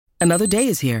Another day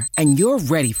is here, and you're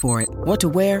ready for it. What to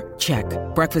wear? Check.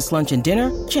 Breakfast, lunch, and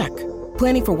dinner? Check.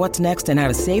 Planning for what's next and how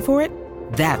to save for it?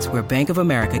 That's where Bank of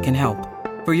America can help.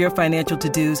 For your financial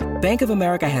to-dos, Bank of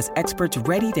America has experts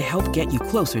ready to help get you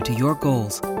closer to your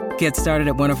goals. Get started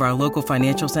at one of our local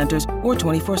financial centers or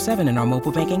 24/7 in our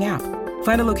mobile banking app.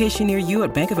 Find a location near you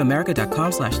at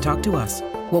bankofamerica.com/talktous.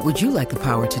 What would you like the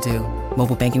power to do?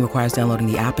 Mobile banking requires downloading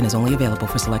the app and is only available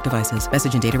for select devices.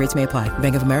 Message and data rates may apply.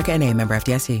 Bank of America NA, member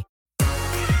FDIC.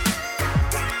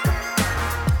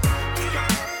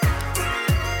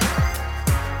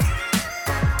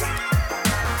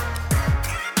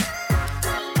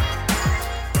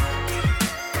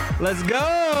 Let's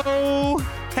go!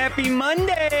 Happy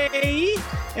Monday!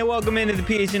 And welcome into the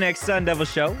PHNX Sun Devil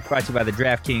Show, brought to you by the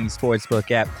DraftKings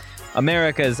Sportsbook app,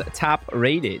 America's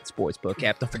top-rated sportsbook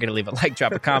app. Don't forget to leave a like,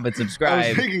 drop a comment, subscribe. I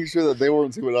was making sure that they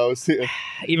weren't seeing what I was seeing.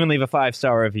 Even leave a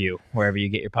 5-star review wherever you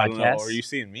get your podcasts. Are you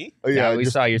seeing me? Oh, yeah, we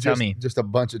saw your tummy. Just a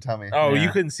bunch of tummy. Oh, Yeah. you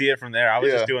couldn't see it from there. I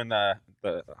was just doing the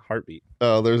heartbeat.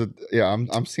 Oh,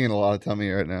 I'm seeing a lot of tummy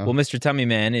right now. Well, Mr. Tummy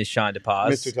Man is Sean DePaz.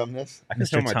 Mr. Tumness. I can Mr.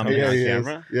 show my Tummy. tummy on he is.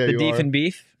 camera. Yeah, The you Deef are. and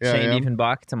Beef, Yeah, I Shane am.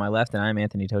 Diefenbach to my left, and I'm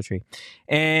Anthony Totri.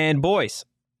 And boys,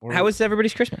 how was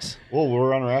everybody's Christmas? Well,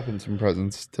 we're unwrapping some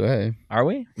presents today. Are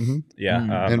we? Yeah,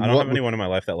 And I don't what have anyone in my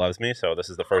life that loves me, so this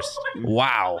is the first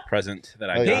Wow. present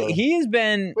that I Oh, got. yeah. He has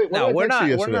been. Wait, what no, did I we're text not.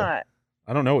 you We're yesterday? not.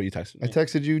 I don't know what you texted I me.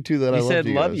 texted you too that I You loved said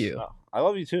you love guys. you. Oh, I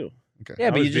love you too. Okay. Yeah, I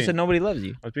but you was just said being- nobody loves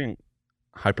you. I was being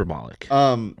hyperbolic.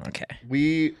 Okay.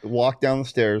 We walked down the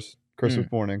stairs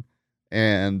Christmas morning,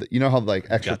 and you know how like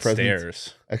extra Got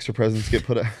presents stairs. get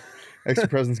put out. Extra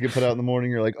presents get put out in the morning.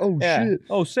 You're like, oh shit.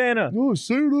 Oh, Santa. Oh,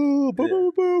 Santa! Boo,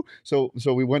 boo, boo. So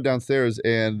we went downstairs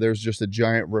and there's just a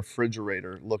giant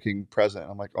refrigerator looking present.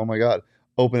 I'm like, oh my god!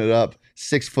 Open it up.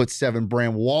 6'7"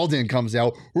 Bram Walden comes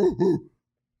out.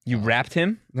 You wrapped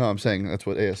him? No, I'm saying that's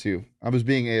what ASU. I was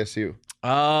being ASU.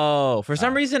 Oh, for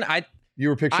some reason You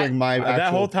were picturing my actual.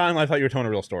 That whole time, I thought you were telling a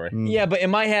real story. yeah, but in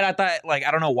my head I thought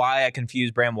I don't know why I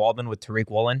confused Bram Walden with Tariq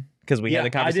Woolen because we had a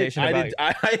conversation about.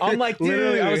 I'm like,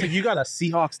 literally, I dude. was like, you got a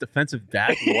Seahawks defensive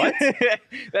back? What?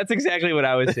 That's exactly what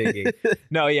I was thinking.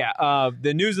 No, yeah.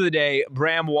 The news of the day: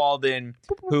 Bram Walden,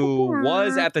 who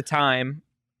was at the time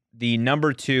the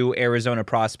number 2 Arizona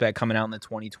prospect coming out in the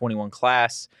 2021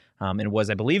 class, and was,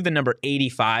 I believe, the number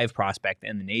 85 prospect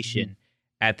in the nation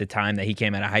at the time that he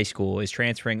came out of high school, is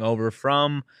transferring over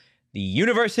from the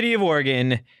University of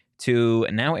Oregon to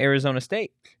now Arizona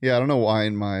State. Yeah, I don't know why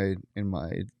in my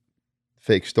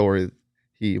fake story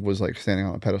he was like standing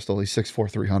on a pedestal. He's 6'4",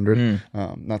 300,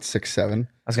 not 6'7". I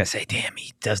was gonna say, damn,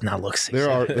 he does not look 6'7".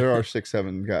 There are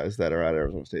 6'7" guys that are at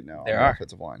Arizona State now. There on the are.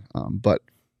 offensive line, but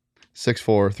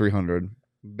 6'4", 300,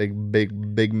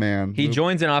 big man. He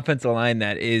joins an offensive line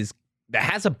that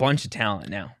has a bunch of talent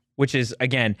now, which is,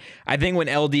 again, I think when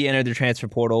LD entered the transfer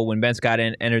portal, when Ben Scott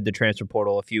entered the transfer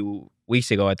portal a few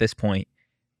weeks ago at this point,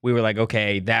 we were like,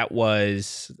 okay, that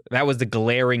was the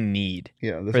glaring need.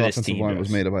 Yeah, this for this offensive team. line was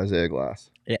made of Isaiah Glass.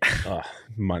 Yeah.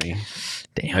 Money.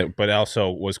 Damn. But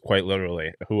also was quite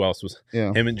literally, who else was?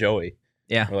 Yeah. Him and Joey.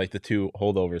 Yeah. Were like the two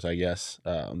holdovers, I guess,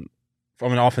 from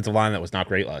an offensive line that was not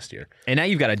great last year. And now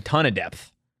you've got a ton of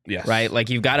depth, Yes. right? Like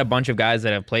you've got a bunch of guys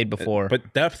that have played before.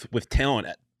 But depth with talent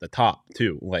at the top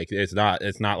too. Like it's not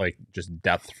like just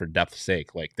depth for depth's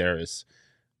sake. Like there is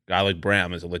a guy like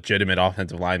Bram is a legitimate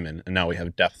offensive lineman, and now we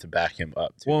have depth to back him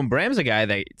up too. Well, and Bram's a guy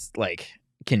that's like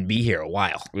can be here a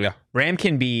while. Yeah. Bram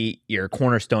can be your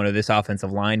cornerstone of this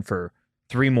offensive line for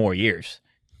 3 more years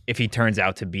if he turns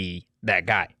out to be that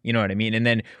guy. You know what I mean? And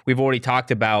then we've already talked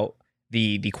about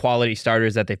the quality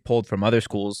starters that they've pulled from other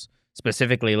schools,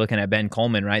 specifically looking at Ben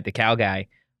Coleman, right? The Cal guy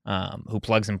who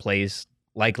plugs and plays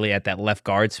likely at that left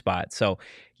guard spot. So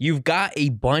you've got a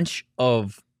bunch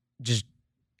of just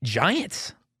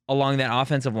giants along that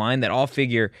offensive line that all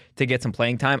figure to get some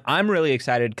playing time. I'm really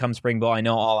excited come spring ball. I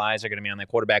know all eyes are going to be on the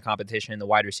quarterback competition, the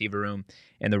wide receiver room,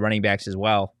 and the running backs as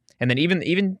well. And then even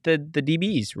the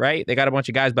DBs, right? They got a bunch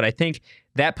of guys, but I think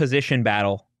that position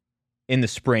battle in the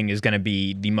spring is going to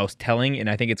be the most telling, and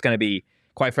I think it's going to be,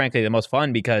 quite frankly, the most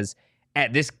fun because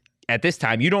at this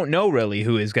time, you don't know really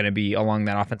who is going to be along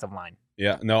that offensive line.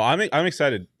 Yeah, no, I'm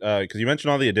excited because you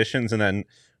mentioned all the additions, and then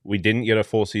we didn't get a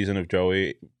full season of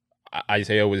Joey.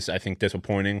 Isaiah was, I think,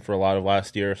 disappointing for a lot of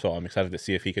last year, so I'm excited to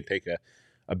see if he could take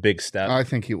a big step. I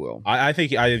think he will. I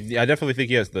definitely think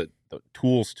he has the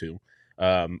tools to.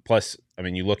 Plus, I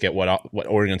mean, you look at what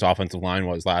Oregon's offensive line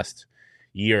was last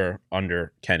year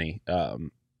under Kenny. The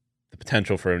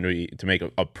potential for him to make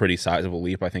a pretty sizable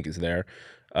leap, I think, is there.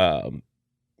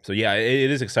 So yeah,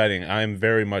 it is exciting. I think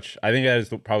that is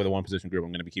probably the one position group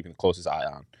I'm going to be keeping the closest eye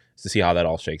on to see how that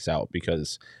all shakes out,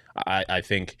 because I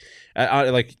think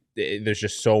there's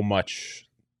just so much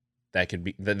that could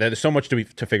be. There's so much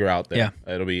to figure out there.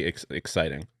 Yeah. It'll be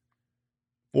exciting.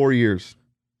 4 years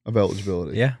of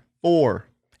eligibility. Yeah. 4.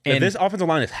 If this offensive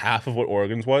line is half of what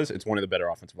Oregon's was, it's one of the better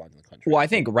offensive lines in the country. Well, I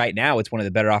think right now it's one of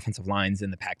the better offensive lines in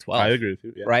the Pac-12. I agree with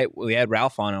you. Yeah. Right? We had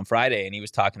Ralph on Friday, and he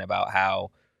was talking about how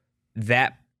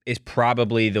that is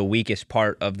probably the weakest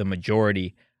part of the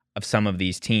majority of some of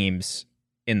these teams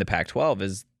in the Pac-12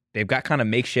 is they've got kind of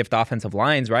makeshift offensive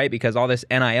lines, right? Because all this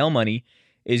NIL money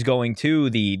is going to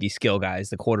the skill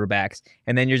guys, the quarterbacks,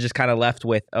 and then you're just kind of left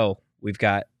with, we've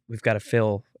got to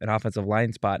fill an offensive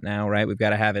line spot now, right? We've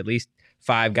got to have at least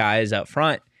 5 guys up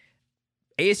front.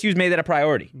 ASU's made that a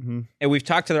priority. Mm-hmm. And we've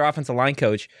talked to their offensive line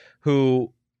coach,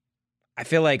 who I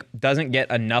feel like doesn't get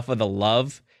enough of the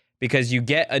love, because you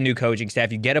get a new coaching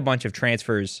staff, you get a bunch of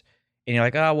transfers, and you're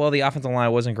like, oh, well, the offensive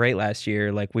line wasn't great last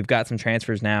year. Like, we've got some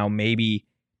transfers now. Maybe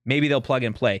they'll plug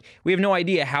and play. We have no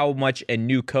idea how much a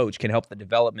new coach can help the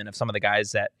development of some of the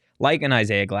guys that, like an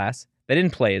Isaiah Glass, that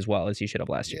didn't play as well as he should have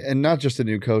last year. And not just a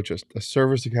new coach, a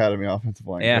Service Academy offensive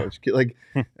line coach. Like,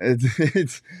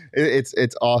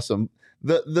 it's awesome.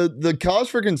 The cause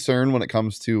for concern when it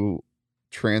comes to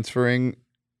transferring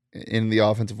in the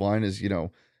offensive line is,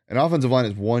 an offensive line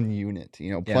is one unit.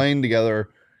 Playing together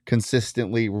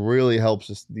consistently really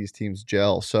helps these teams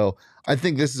gel. So I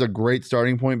think this is a great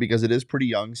starting point because it is pretty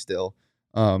young still.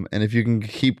 And if you can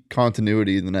keep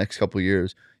continuity in the next couple of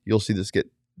years, you'll see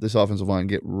this offensive line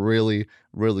get really,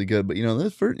 really good. But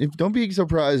don't be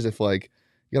surprised if you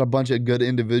got a bunch of good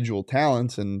individual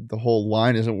talents and the whole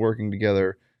line isn't working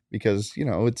together, because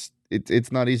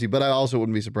it's not easy. But I also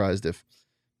wouldn't be surprised if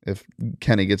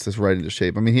Kenny gets this right into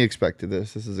shape. I mean, he expected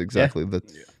this. This is exactly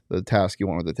the task he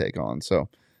wanted to take on. So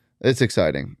it's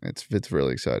exciting. It's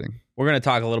really exciting. We're going to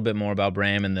talk a little bit more about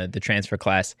Bram and the transfer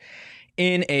class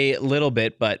in a little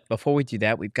bit. But before we do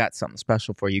that, we've got something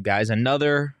special for you guys.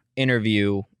 Another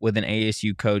interview with an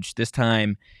ASU coach, this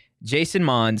time Jason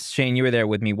Mohns. Shane, you were there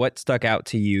with me. What stuck out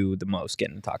to you the most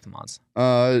getting to talk to Mohns?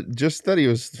 Just that he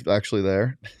was actually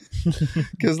there,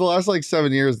 because the last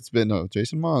 7 years it's been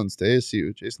Jason Mohns to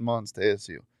ASU, Jason Mohns to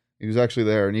ASU. He was actually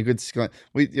there, and you could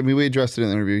we addressed it in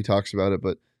the interview. He talks about it,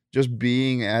 but just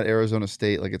being at Arizona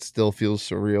State, it still feels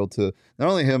surreal to not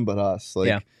only him but us.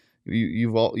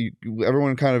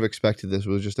 Everyone kind of expected this. It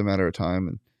was just a matter of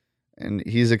time, and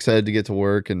he's excited to get to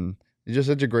work, and he's just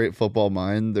such a great football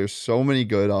mind. There's so many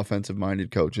good offensive-minded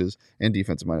coaches and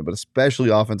defensive-minded, but especially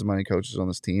offensive-minded coaches on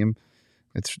this team.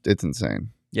 It's insane.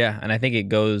 Yeah, and I think it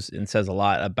goes and says a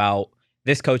lot about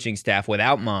this coaching staff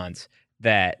without Mohns,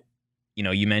 that,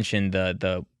 you mentioned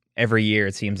the every year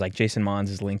it seems like Jason Mohns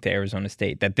is linked to Arizona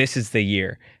State, that this is the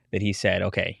year that he said,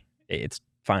 okay, it's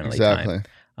finally time.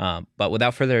 But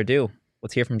without further ado,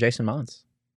 let's hear from Jason Mohns.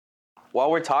 While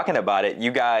we're talking about it,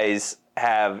 you guys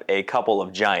have a couple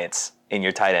of giants in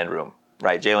your tight end room,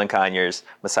 right? Jalen Conyers,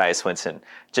 Messiah Swinson.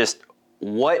 Just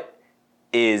what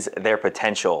is their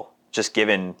potential, just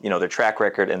given, their track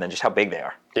record and then just how big they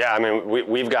are? Yeah, I mean,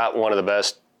 we've got one of the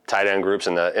best tight end groups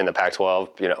in the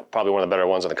Pac-12, probably one of the better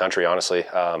ones in the country, honestly.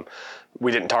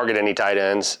 We didn't target any tight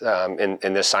ends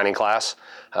in this signing class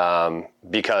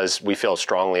because we feel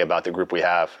strongly about the group we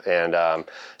have. And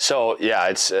it's,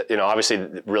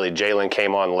 obviously really Jalen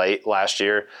came on late last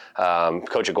year.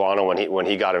 Coach Iguana, when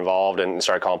he got involved and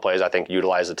started calling plays, I think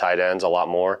utilized the tight ends a lot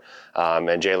more.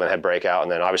 And Jalen had breakout.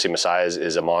 And then obviously Messiah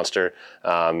is a monster.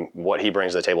 What he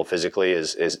brings to the table physically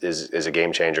is a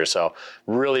game changer. So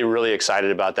really, really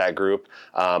excited about that group.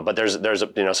 But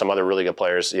there's some other really good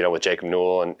players, with Jacob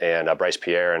Newell and Bryce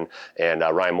Pierre and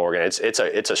Ryan Morgan. It's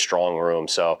a strong room.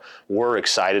 So we're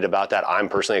excited about that. I'm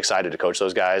personally excited to coach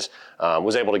those guys.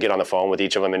 Was able to get on the phone with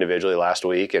each of them individually last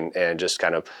week and just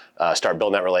kind of start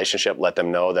building that relationship, let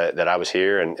them know that I was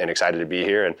here and excited to be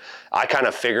here. And I kind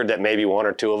of figured that maybe one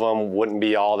or two of them wouldn't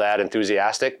be all that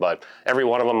enthusiastic, but every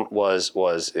one of them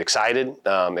was excited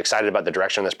about the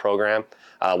direction of this program.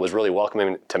 Was really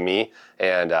welcoming to me,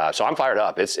 and so I'm fired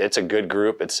up. It's a good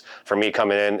group. It's for me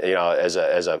coming in, as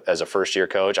a first year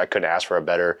coach, I couldn't ask for a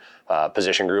better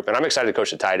position group, and I'm excited to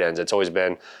coach the tight ends. It's always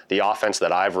been the offense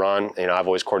that I've run. I've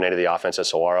always coordinated the offense at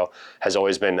Saguaro. Has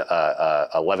always been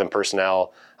 11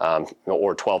 personnel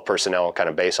or 12 personnel kind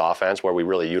of base offense where we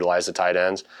really utilize the tight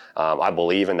ends. I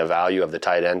believe in the value of the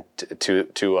tight end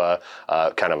to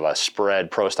kind of a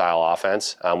spread pro style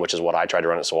offense, which is what I tried to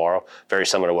run at Saguaro. Very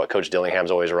similar to what Coach Dillingham's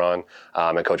Dillingham's always run,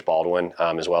 and Coach Baldwin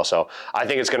as well. So I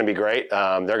think it's going to be great.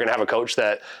 They're going to have a coach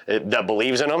that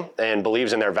believes in them and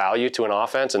believes in their value to an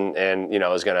offense, and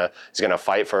is going to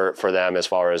fight for them as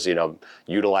far as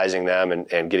utilizing them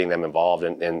and getting them involved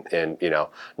in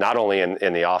not only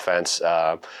in the offense,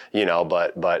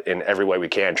 but in every way we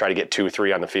can. Try to get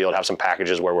 2-3 on the field. Have some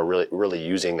packages where we're really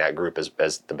using that group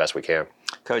as the best we can.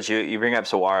 Coach, you bring up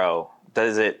Saguaro.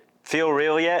 Does it feel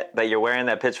real yet that you're wearing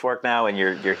that pitchfork now and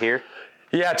you're here?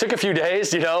 Yeah, it took a few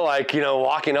days,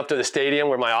 walking up to the stadium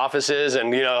where my office is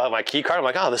and, my key card. I'm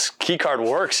like, oh, this key card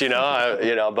works,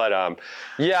 but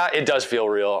yeah, it does feel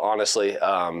real, honestly,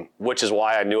 which is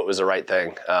why I knew it was the right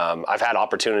thing. I've had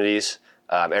opportunities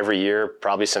every year,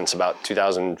 probably since about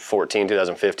 2014,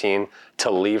 2015,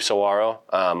 to leave Saguaro.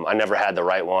 I never had the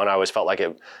right one. I always felt like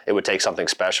it would take something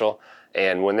special.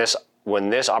 And when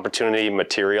this opportunity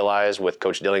materialized with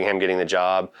Coach Dillingham getting the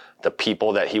job, the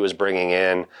people that he was bringing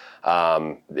in,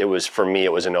 it was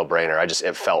a no-brainer.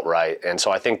 It felt right. And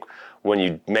so I think when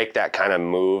you make that kind of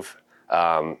move,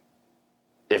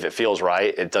 if it feels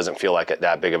right, it doesn't feel like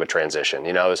that big of a transition.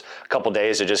 It was a couple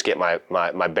days to just get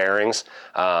my bearings.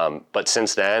 But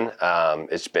since then,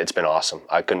 it's been awesome.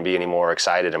 I couldn't be any more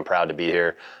excited and proud to be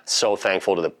here. So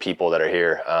thankful to the people that are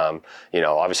here.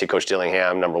 Obviously Coach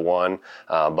Dillingham, number one,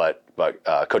 but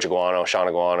Coach Aguano, Sean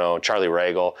Aguano, Charlie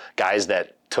Regal, guys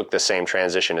that took the same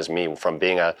transition as me from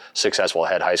being a successful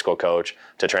head high school coach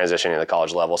to transitioning to the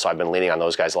college level. So I've been leaning on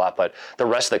those guys a lot, but the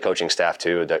rest of the coaching staff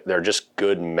too, they're just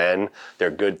good men. They're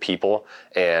good people.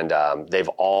 And they've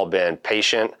all been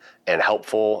patient and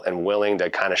helpful and willing to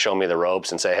kind of show me the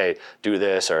ropes and say, hey, do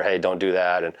this, or hey, don't do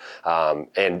that.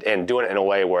 And doing it in a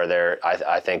way where they're,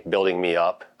 I think, building me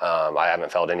up. I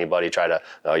haven't felt anybody try to,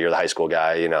 oh, you're the high school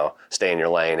guy, stay in your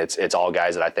lane. It's all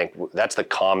guys that I think that's the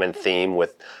common theme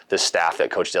with the staff that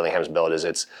Coach Dillingham's built is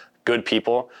it's good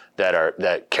people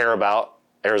that care about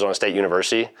Arizona State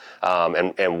University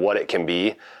and what it can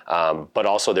be, but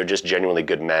also they're just genuinely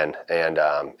good men and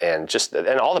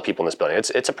all the people in this building.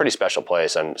 It's a pretty special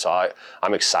place, and so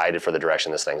I'm excited for the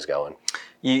direction this thing's going.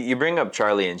 You bring up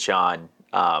Charlie and Sean,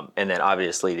 and then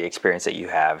obviously the experience that you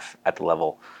have at the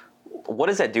level. What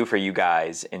does that do for you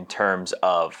guys in terms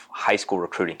of high school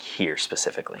recruiting here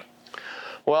specifically?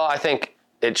 Well, I think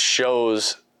it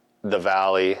shows the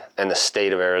Valley and the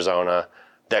state of Arizona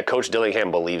that Coach Dillingham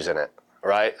believes in it.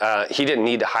 Right? He didn't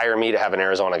need to hire me to have an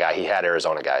Arizona guy. He had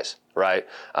Arizona guys, right?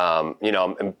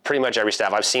 And pretty much every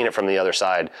staff, I've seen it from the other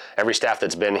side. Every staff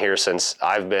that's been here since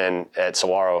I've been at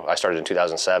Saguaro, I started in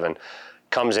 2007,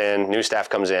 comes in, new staff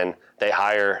comes in, they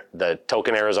hire the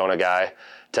token Arizona guy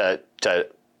to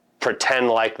pretend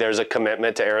like there's a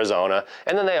commitment to Arizona,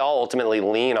 and then they all ultimately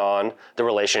lean on the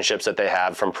relationships that they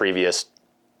have from previous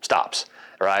stops.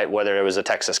 Right? Whether it was a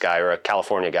Texas guy or a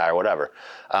California guy or whatever.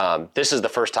 This is the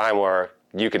first time where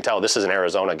you can tell this is an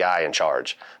Arizona guy in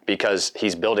charge because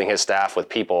he's building his staff with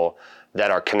people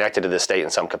that are connected to the state in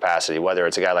some capacity, whether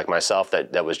it's a guy like myself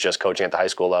that was just coaching at the high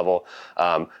school level.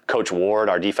 Coach Ward,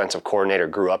 our defensive coordinator,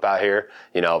 grew up out here.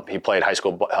 He played high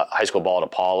school ball at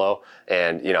Apollo,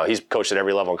 and he's coached at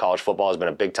every level in college football, has been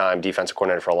a big-time defensive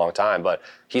coordinator for a long time, but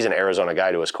he's an Arizona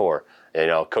guy to his core.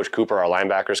 Coach Cooper, our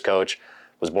linebackers coach,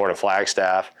 was born in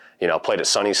Flagstaff, played at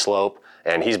Sunny Slope,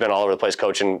 and he's been all over the place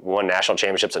coaching, won national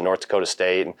championships at North Dakota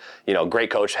State. And, great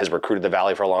coach, has recruited the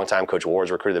Valley for a long time. Coach Ward's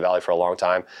recruited the Valley for a long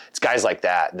time. It's guys like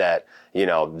that,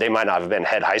 they might not have been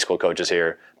head high school coaches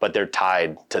here, but they're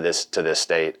tied to this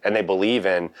state. And they believe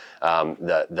in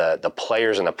the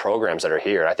players and the programs that are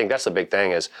here. And I think that's the big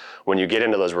thing is when you get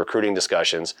into those recruiting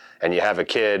discussions and you have a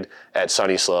kid at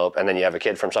Sunny Slope and then you have a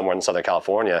kid from somewhere in Southern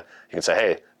California, you can say,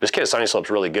 hey, this kid at Sunny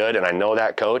Slope's really good, and I know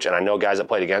that coach, and I know guys that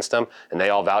played against him, and they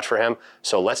all vouch for him.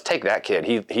 So let's take that kid.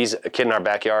 He's a kid in our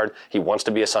backyard. He wants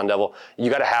to be a Sun Devil.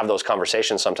 You got to have those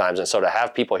conversations sometimes. And so to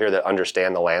have people here that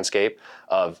understand the landscape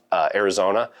of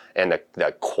Arizona and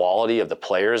the quality of the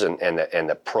players and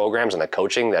the programs and the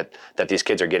coaching that these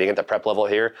kids are getting at the prep level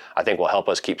here, I think will help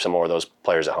us keep some more of those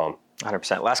players at home.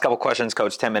 100%. Last couple questions,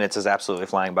 Coach. 10 minutes is absolutely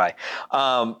flying by.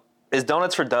 Is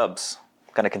Donuts for Dubs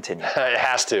going to continue? It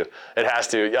has to.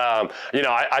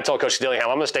 I told Coach Dillingham,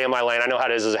 I'm going to stay in my lane. I know how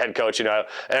it is as a head coach.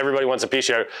 Everybody wants a piece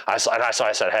here. I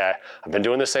said, hey, I've been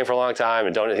doing this thing for a long time,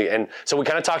 and so we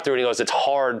kind of talked through it. And he goes, it's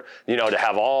hard, to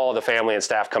have all the family and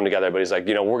staff come together. But he's like,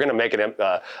 we're going to make an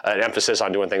emphasis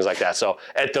on doing things like that. So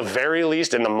at the very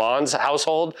least, in the Mohns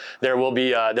household, there will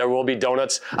be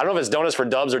donuts. I don't know if it's donuts for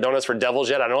Dubs or donuts for Devils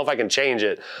yet. I don't know if I can change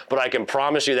it, but I can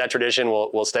promise you that tradition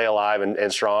will stay alive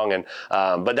and strong. And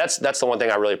but that's the one thing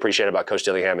thing I really appreciate about Coach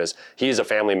Dillingham is he's a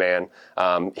family man.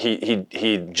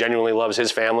 He genuinely loves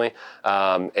his family,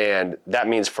 and that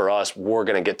means for us, we're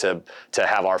going to get to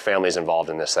have our families involved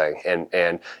in this thing.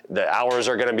 And the hours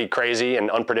are going to be crazy and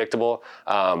unpredictable,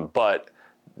 but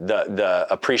the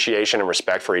appreciation and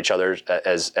respect for each other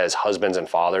as husbands and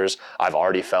fathers, I've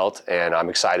already felt, and I'm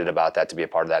excited about that, to be a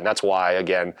part of that. And that's why,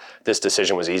 again, this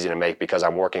decision was easy to make, because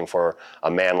I'm working for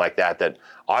a man like that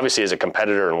obviously is a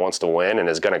competitor and wants to win and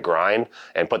is going to grind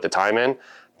and put the time in,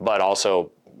 but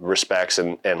also respects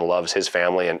and loves his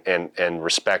family and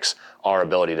respects our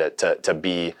ability to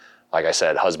be, like I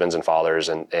said, husbands and fathers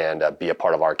and be a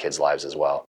part of our kids' lives as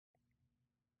well.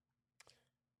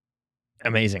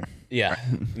 Amazing. Yeah.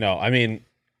 No, I mean,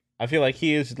 I feel like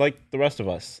he is like the rest of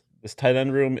us. This tight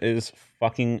end room is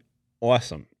fucking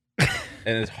awesome. And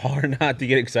it's hard not to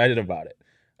get excited about it.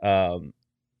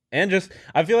 And just,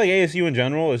 I feel like ASU in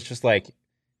general is just like,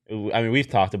 I mean, we've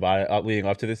talked about it leading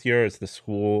up to this year. It's the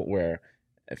school where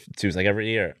it seems like every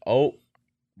year, oh,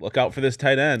 look out for this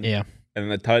tight end. Yeah. And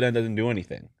the tight end doesn't do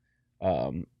anything.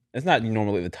 It's not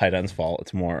normally the tight end's fault.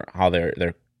 It's more how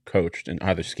they're coached and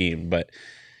how they're schemed. But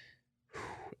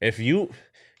if you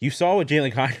saw what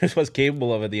Jalen Conyers was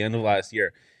capable of at the end of last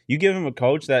year, you give him a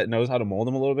coach that knows how to mold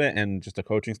him a little bit and just a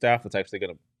coaching staff that's actually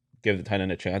going to give the tight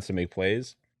end a chance to make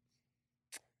plays.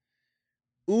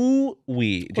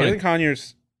 Ooh-wee. Jalen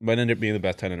Conyers might end up being the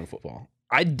best tight end in football.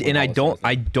 I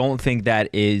don't think that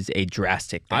is a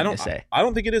drastic thing to say. I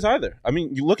don't think it is either. I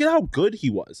mean, you look at how good he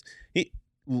was.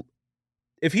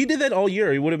 If he did that all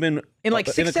year, he would have been in like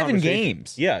 6-7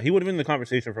 games. Yeah, he would have been in the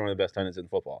conversation for one of the best tight ends in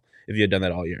football if he had done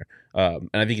that all year. And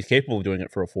I think he's capable of doing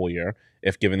it for a full year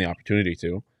if given the opportunity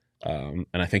to. And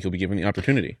I think he'll be given the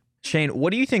opportunity. Shane, what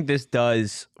do you think this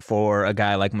does for a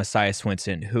guy like Messiah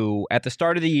Swinson, who at the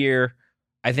start of the year,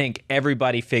 I think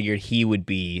everybody figured he would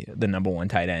be the number one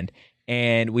tight end.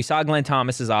 And we saw Glenn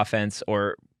Thomas's offense,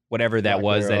 or whatever that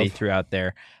was that he threw out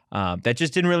there, that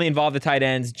just didn't really involve the tight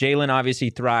ends. Jalen obviously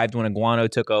thrived when Iguano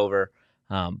took over.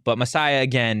 But Messiah,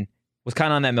 again, was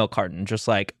kind of on that milk carton. Just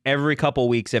like every couple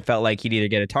weeks, it felt like he'd either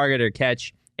get a target or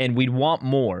catch. And we'd want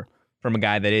more from a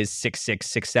guy that is 6'6",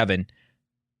 6'7".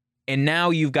 And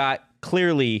now you've got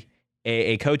clearly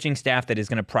a coaching staff that is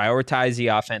going to prioritize the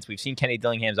offense. We've seen Kenny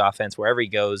Dillingham's offense wherever he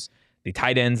goes. The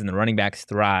tight ends and the running backs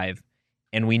thrive.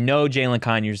 And we know Jalen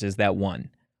Conyers is that one.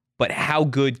 But how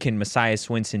good can Messiah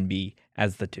Swinson be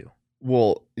as the two?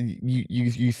 Well,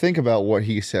 you think about what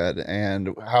he said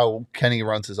and how Kenny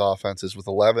runs his offenses with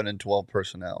 11 and 12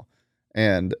 personnel,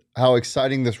 and how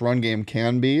exciting this run game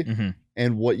can be,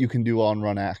 and what you can do on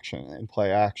run action and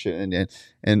play action,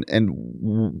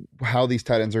 and how these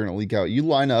tight ends are going to leak out. You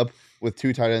line up with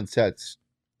two tight end sets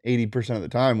 80% of the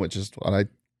time, which is what I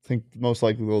think most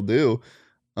likely they'll do.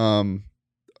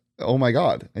 Oh my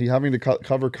God, are you having to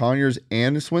cover Conyers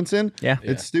and Swinson? Yeah.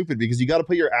 It's stupid because you got to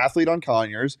put your athlete on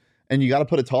Conyers and you got to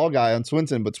put a tall guy on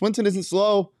Swinson, but Swinson isn't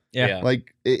slow. Yeah.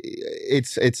 Like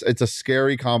it's a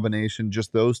scary combination,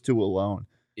 just those two alone.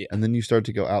 Yeah. And then you start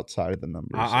to go outside of the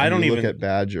numbers. I don't even look at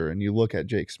Badger, and you look at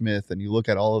Jake Smith, and you look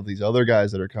at all of these other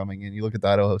guys that are coming in. You look at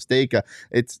that Ohio State guy.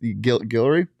 It's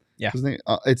Guillory. Yeah.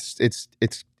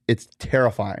 It's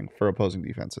terrifying for opposing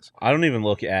defenses. I don't even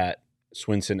look at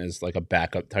Swinson as like a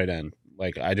backup tight end.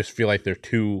 Like, I just feel like they're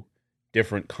two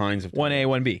different kinds of 1A,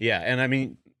 1B. Yeah, and I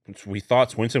mean, we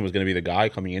thought Swinson was going to be the guy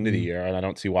coming into the year, and I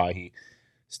don't see why he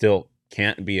still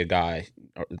can't be a guy,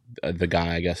 or the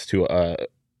guy, I guess, to a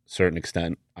certain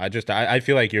extent. I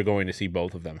feel like you're going to see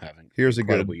both of them having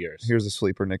incredible years. Here's a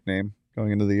sleeper nickname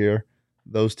going into the year.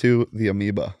 Those two, the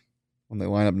amoeba, when they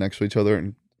line up next to each other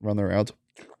and run their routes.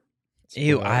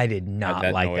 Ew, I did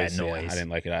not like that noise. Yeah, I didn't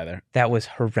like it either. That was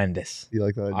horrendous. You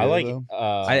like that idea? I like.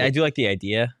 I do like the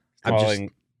idea.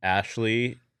 Calling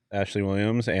Ashley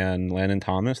Williams and Landon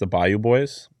Thomas the Bayou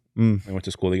Boys. They went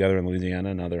to school together in Louisiana.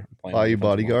 And now they're playing Bayou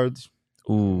bodyguards.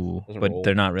 Ooh, but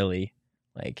they're not really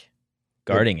like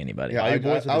guarding anybody. Yeah,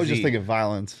 I was just thinking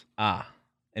violence.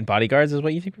 And bodyguards is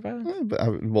what you think for violence?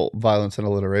 Well, violence and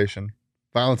alliteration.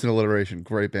 Violence and alliteration.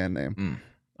 Great band name.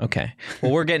 Okay.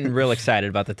 Well, we're getting real excited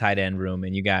about the tight end room,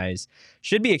 and you guys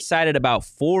should be excited about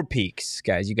Four Peaks.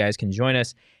 Guys, you guys can join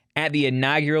us at the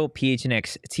inaugural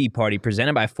PHNX Tea Party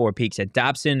presented by Four Peaks at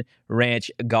Dobson Ranch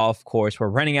Golf Course. We're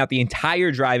renting out the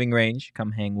entire driving range.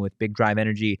 Come hang with Big Drive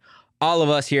Energy, all of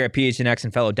us here at PHNX,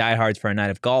 and fellow diehards for a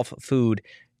night of golf, food,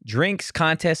 drinks,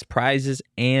 contests, prizes,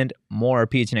 and more.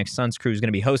 PHNX Suns crew is going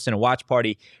to be hosting a watch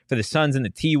party for the Suns and the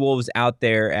T-Wolves out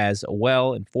there as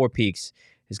well, and Four Peaks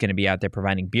is going to be out there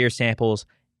providing beer samples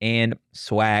and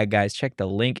swag. Guys, check the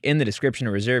link in the description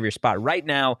to reserve your spot right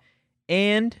now.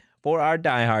 And for our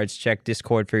diehards, check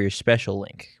Discord for your special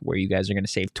link where you guys are going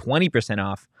to save 20%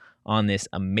 off on this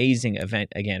amazing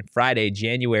event. Again, Friday,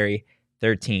 January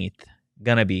 13th.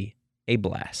 Gonna be a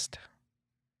blast.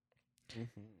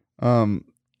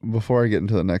 Before I get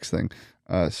into the next thing,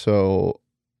 so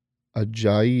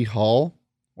Ajayi Hall,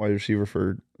 wide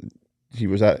receiver he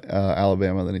was at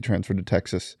Alabama, then he transferred to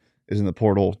Texas, is in the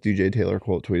portal. DJ Taylor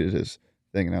quote tweeted his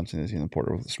thing announcing he's in the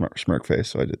portal with a smirk face,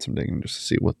 so I did some digging just to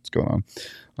see what's going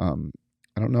on.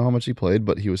 I don't know how much he played,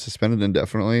 but he was suspended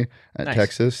indefinitely at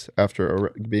Texas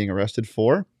after being arrested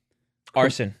for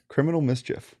arson, criminal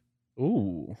mischief.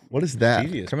 Ooh, what is that?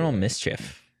 Criminal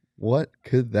mischief. What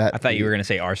could that? I thought be? you were going to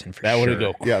say arson for that sure. That would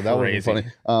go crazy. Yeah, that would have been funny.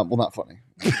 Well, not funny.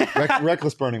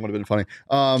 Reckless burning would have been funny.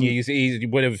 He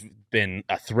would have been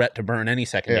a threat to burn any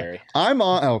secondary. Yeah. I'm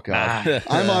on. Oh god,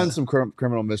 I'm on some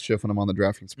criminal mischief when I'm on the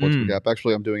DraftKings Sportsbook app.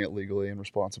 Actually, I'm doing it legally and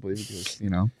responsibly because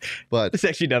But there's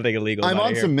actually nothing illegal. I'm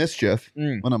on here. some mischief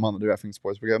when I'm on the DraftKings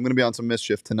Sportsbook app. I'm going to be on some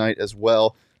mischief tonight as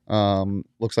well.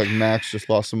 Looks like Max just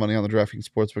lost some money on the DraftKings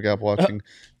Sportsbook app watching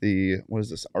the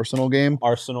Arsenal game.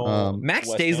 Max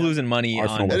stays losing money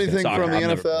on anything soccer. from the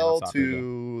NFL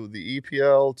to the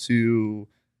EPL to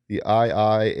the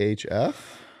IIHF.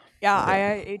 Yeah,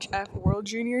 IIHF World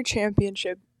Junior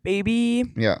Championship, baby.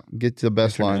 Yeah, get to the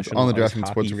best lines on the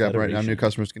DraftKings Sportsbook app right now. New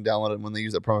customers can download it when they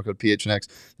use that promo code PHNX.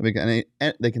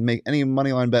 They can make any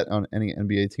money line bet on any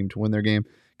NBA team to win their game.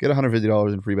 Get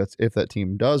 $150 in free bets if that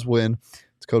team does win.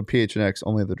 It's code PHNX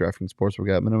only at the DraftKings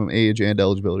Sportsbook app. Minimum age and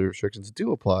eligibility restrictions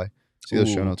do apply. See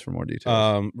those show notes for more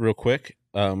details. Real quick,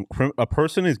 a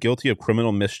person is guilty of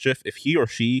criminal mischief if he or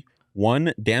she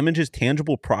 1. Damages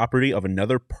tangible property of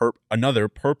another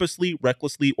purposely,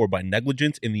 recklessly, or by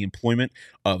negligence in the employment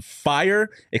of fire,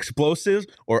 explosives,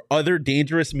 or other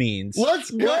dangerous means. Let's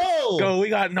go! Go. We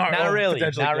got not really.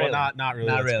 Not really. Not really. Not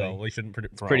Let's really. go. We shouldn't.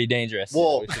 It's pretty dangerous.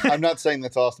 Well, I'm not saying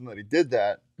that's awesome that he did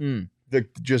that.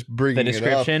 Just bringing the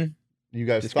description. It up, you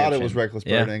guys thought it was reckless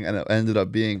burning, and it ended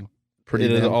up being pretty.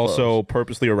 It is also close.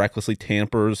 Purposely or recklessly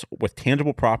tampers with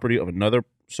tangible property of another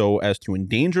so as to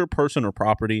endanger person or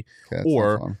property,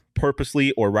 or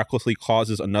purposely or recklessly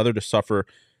causes another to suffer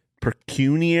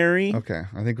pecuniary. Okay,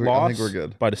 I think we're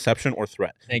good by deception or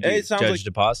threat. Thank you, Judge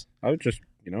DePaz. I would just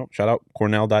shout out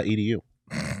Cornell.edu.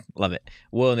 Love it.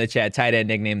 Will in the chat, tight end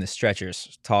nickname the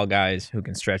Stretchers, tall guys who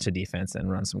can stretch the defense and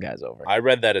run some guys over. I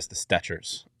read that as the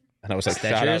Stetchers. And I was like,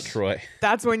 shout out Troy.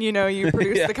 That's when you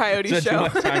produced the Coyote Show.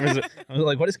 I was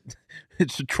like, what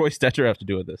does Troy Stetcher have to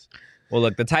do with this? Well,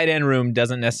 look, the tight end room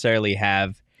doesn't necessarily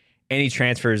have any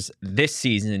transfers this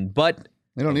season, but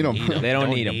they don't need them. They don't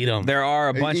need them. There are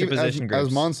a bunch of position groups.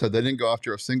 As Mohns said, they didn't go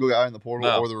after a single guy in the portal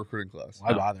or the recruiting class.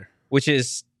 Why bother? Which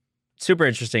is super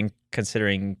interesting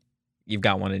considering you've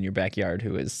got one in your backyard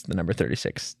who is the number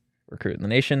 36 recruit in the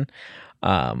nation.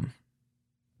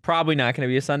 Probably not going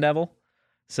to be a Sun Devil.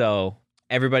 So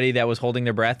everybody that was holding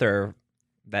their breath or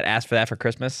that asked for that for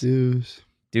Christmas,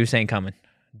 Deuce ain't coming.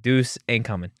 Deuce ain't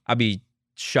coming. I'll be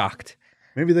shocked.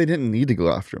 Maybe they didn't need to go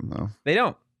after him though. They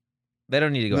don't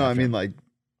need to go. No, after him.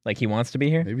 Like he wants to be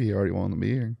here. Maybe he already wanted to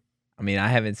be here. I mean, I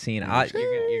haven't seen.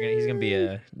 He's gonna be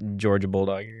a Georgia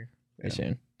Bulldog here very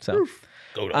soon. So,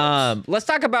 let's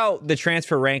talk about the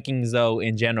transfer rankings though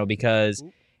in general because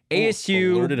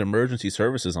ASU alerted emergency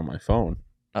services on my phone.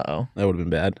 Uh-oh. That would have been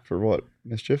bad. For what?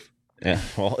 Mischief? Yeah.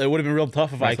 Well, it would have been real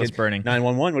tough if I could. Burning.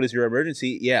 911, what is your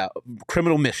emergency? Yeah.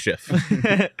 Criminal mischief.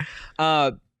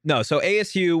 No, so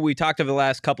ASU, we talked over the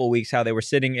last couple of weeks how they were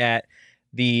sitting at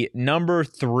the number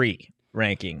 3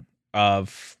 ranking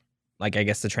of, I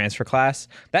guess, the transfer class.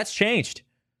 That's changed.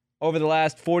 Over the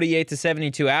last 48 to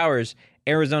 72 hours,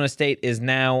 Arizona State is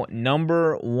now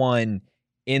number 1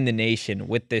 in the nation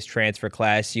with this transfer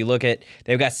class. You look at,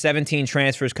 they've got 17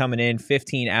 transfers coming in,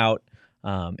 15 out,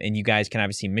 and you guys can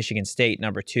obviously see Michigan State,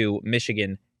 number 2,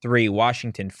 Michigan 3,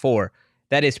 Washington 4.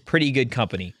 That is pretty good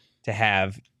company to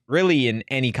have really in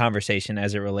any conversation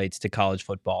as it relates to college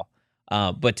football.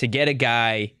 But to get a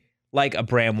guy like a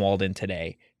Bram Walden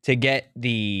today, to get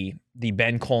the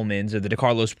Ben Colemans or the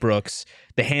DeCarlos Brooks,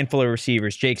 the handful of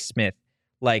receivers, Jake Smith,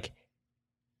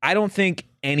 I don't think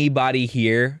anybody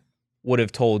here would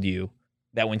have told you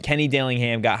that when Kenny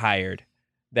Dillingham got hired,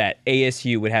 that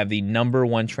ASU would have the number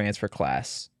 1 transfer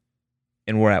class.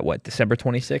 And we're at December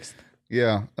 26th?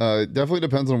 Yeah, definitely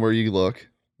depends on where you look.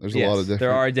 There's a lot of different.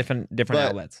 There are different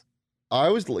outlets. I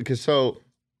was so.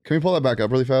 Can we pull that back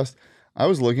up really fast? I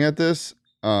was looking at this,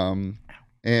 and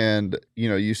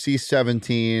you see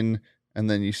 17, and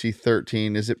then you see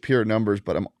 13. Is it pure numbers?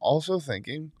 But I'm also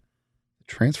thinking,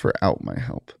 transfer out might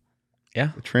help.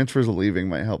 Yeah, the transfers leaving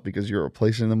might help because you're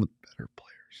replacing them with better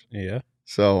players. Yeah.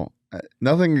 So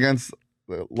nothing against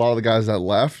a lot of the guys that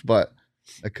left, but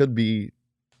it could be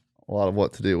a lot of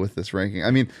what to do with this ranking.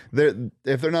 I mean,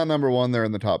 if they're not number one, they're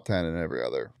in the top 10 in every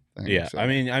other thing. Yeah, so. I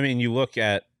mean, you look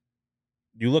at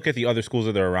the other schools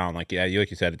that are around. Like like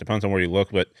you said, it depends on where you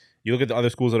look, but you look at the other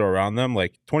schools that are around them.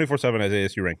 Like 24/7 has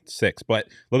ASU ranked 6, but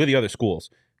look at the other schools.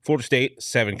 Florida State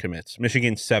 7 commits,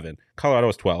 Michigan 7, Colorado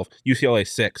is 12, UCLA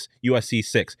 6, USC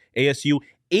 6, ASU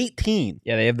 18.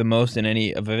 Yeah, they have the most in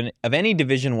any of any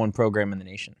Division I program in the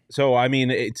nation. So I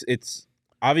mean, it's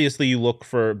obviously you look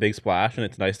for a big splash, and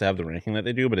it's nice to have the ranking that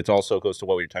they do, but it also goes to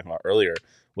what we were talking about earlier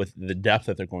with the depth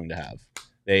that they're going to have.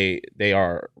 They're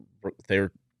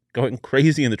going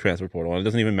crazy in the transfer portal, and it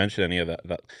doesn't even mention any of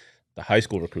the high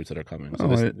school recruits that are coming. So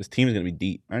this team is going to be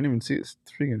deep. I didn't even see this.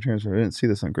 Speaking of transfer, I didn't see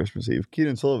this on Christmas Eve.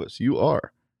 Keaton Silvis, you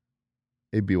are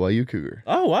a BYU Cougar.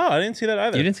 Oh wow, I didn't see that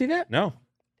either. You didn't see that? No.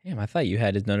 Damn, I thought you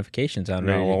had his notifications on.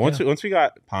 No, well, once we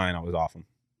got Pine, I was off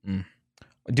him.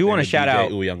 I do want to shout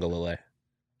out Uyunglele,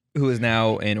 who is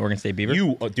now in Oregon State Beaver.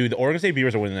 Dude, the Oregon State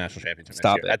Beavers are winning the national championship.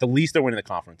 Stop next year. it. At the least, they're winning the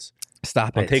conference.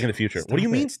 Stop I'm it. taking the future. What do you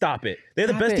mean? Stop it. They're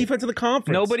the best defense in the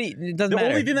conference. It doesn't The matter.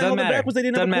 only thing that held them back was they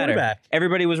didn't have a quarterback.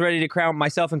 Everybody was ready to crown,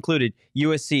 myself included,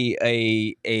 USC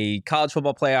a college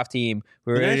football playoff team.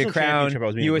 We were The ready to national crown championship, I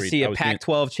was being USC agreed. I a was being-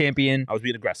 Pac-12 champion. I was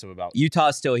being aggressive about.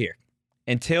 Utah's still here.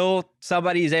 Until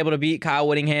somebody is able to beat Kyle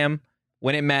Whittingham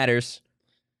when it matters.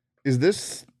 Is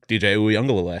this DJ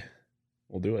Uyunglele.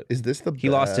 We'll do it. Is this the He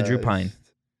lost to Drew Pine.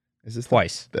 Is this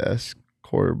Twice. the best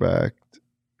quarterback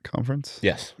conference?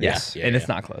 Yes. Yes. Yeah, and yeah. it's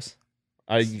not close.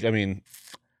 I mean,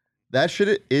 That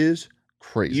shit is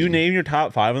crazy. you name your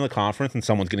top 5 in the conference and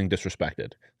someone's getting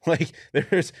disrespected. Like,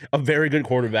 there's a very good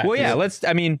quarterback. Well, yeah,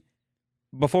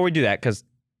 before we do that, because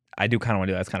I do kind of want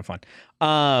to do that. It's kind of fun.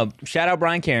 Shout out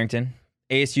Brian Carrington,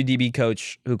 ASU DB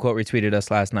coach, who quote retweeted us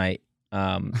last night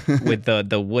with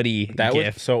the Woody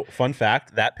gif. So, fun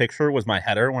fact, that picture was my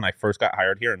header when I first got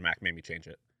hired here, and Mac made me change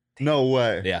it. No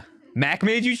way. Yeah. Mac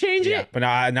made you change it? But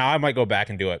now I might go back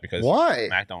and do it because Why?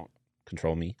 Mac don't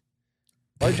control me.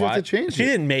 Why'd you have to change She it?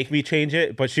 didn't make me change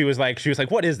it, but she was like,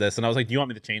 what is this? And I was like, do you want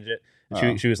me to change it?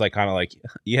 And she was like, kind of like,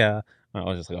 yeah. And I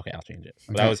was just like, okay, I'll change it.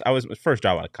 But I was first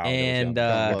job out of college. And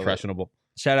impressionable.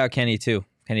 shout out Kenny too.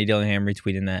 Kenny Dillingham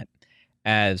retweeting that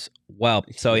as well.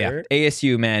 So yeah, Sure.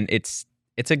 ASU, man, it's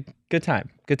a good time.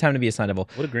 Good time to be a Sun Devil.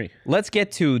 Would agree. Let's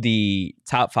get to the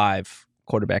top 5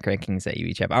 quarterback rankings that you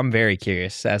each have. I'm very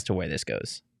curious as to where this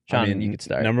goes. Sean, you could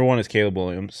start. Number 1 is Caleb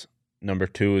Williams. Number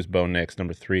 2 is Bo Nix.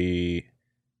 Number 3,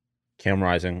 Cam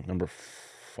Rising.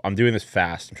 I'm doing this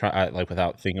fast. I'm trying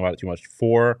without thinking about it too much.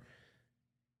 4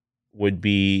 would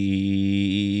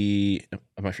be.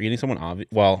 Am I forgetting someone obvious?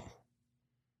 Well,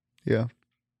 Yeah.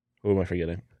 who am I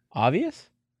forgetting? Obvious?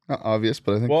 Not obvious,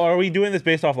 but I think. Well, are we doing this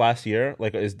based off last year?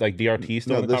 Like, is DRT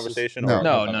still No, in the this is- conversation? no. or-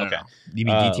 No. Okay. You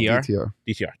mean DTR? DTR.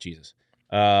 DTR. Jesus.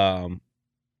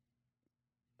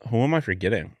 Who am I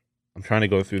forgetting? I'm trying to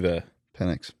go through the.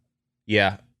 Penix.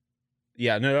 Yeah.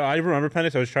 No, I remember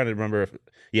Penix. I was trying to remember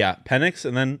Penix,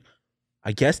 and then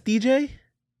I guess DJ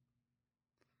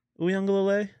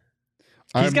Uyunglele.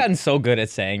 He's gotten so good at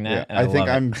saying that. Yeah, and I think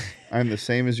love it. I'm the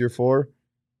same as your 4,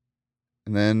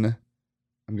 and then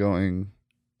I'm going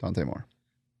Dante Moore.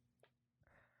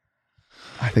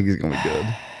 I think he's gonna be good.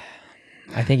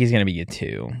 I think he's gonna be good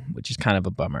too, which is kind of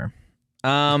a bummer.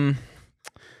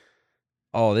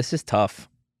 Oh, this is tough.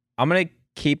 I'm gonna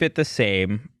keep it the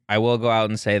same. I will go out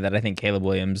and say that I think Caleb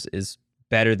Williams is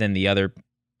better than the other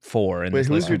 4 in Wait, this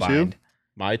who's list your 2? combined.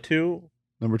 My 2,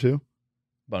 Number 2.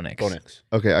 Bo Nix. Bo Nix.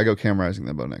 Okay, I go Cam Rising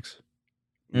then Bo Nix.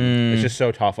 It's just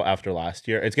so tough after last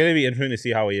year. It's going to be interesting to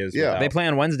see how he is. Yeah. They play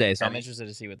on Wednesday, so I'm Penny. interested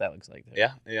to see what that looks like.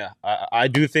 Yeah. I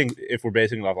do think if we're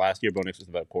basing it off last year, Bo Nix was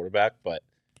the better quarterback, but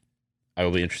I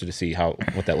will be interested to see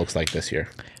what that looks like this year.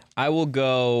 I'll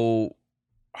go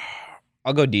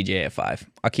DJ at 5.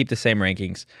 I'll keep the same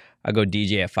rankings. I'll go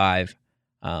DJ at 5.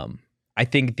 I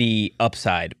think the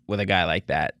upside with a guy like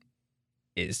that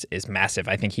is massive.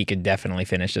 I think he could definitely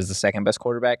finish as the second best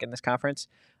quarterback in this conference.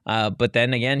 But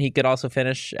then again, he could also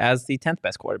finish as the 10th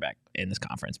best quarterback in this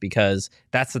conference because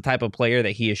that's the type of player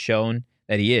that he has shown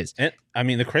that he is. And I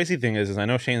mean, the crazy thing is I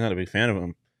know Shane's not a big fan of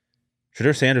him.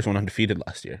 Shadur Sanders went undefeated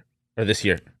last year or this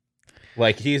year.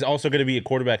 Like, he's also going to be a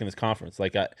quarterback in this conference.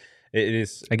 Like, it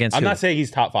is. Against I'm who? not saying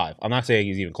he's top 5. I'm not saying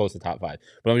he's even close to top 5.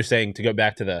 But I'm just saying to go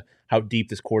back to how deep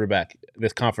this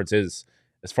conference is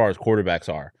as far as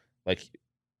quarterbacks are. Like,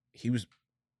 he was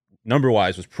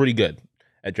number-wise was pretty good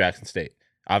at Jackson State.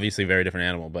 Obviously, very different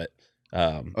animal, but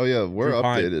Oh yeah, we're Drew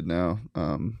Pine. updated now.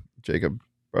 Jacob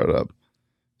brought it up.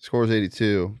 Scores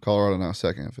 82. Colorado now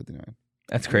second at 59.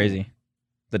 That's crazy.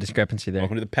 The discrepancy there.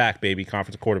 welcome to the pack, baby.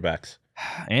 Conference of quarterbacks.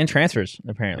 And transfers,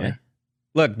 apparently.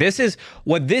 Look, this is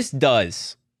what this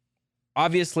does.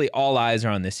 Obviously, all eyes are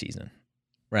on this season,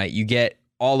 right? You get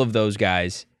all of those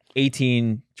guys,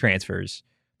 18 transfers.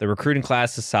 The recruiting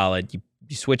class is solid. You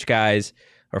switch guys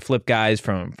or flip guys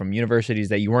from universities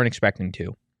that you weren't expecting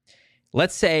to.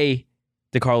 Let's say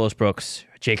DeCarlos Brooks,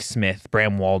 Jake Smith,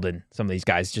 Bram Walden, some of these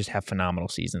guys just have phenomenal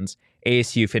seasons.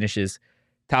 ASU finishes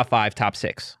top 5, top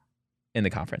 6 in the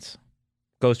conference.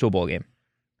 Goes to a bowl game.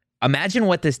 Imagine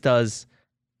what this does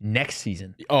next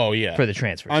season. Oh, yeah. For the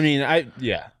transfers. I mean,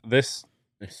 this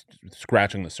is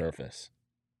scratching the surface.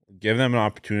 Give them an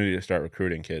opportunity to start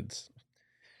recruiting kids.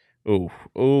 It's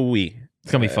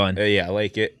gonna be fun.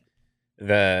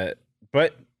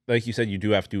 But like you said, you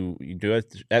do have to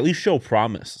at least show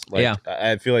promise. Like, yeah.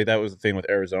 I feel like that was the thing with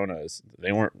Arizona is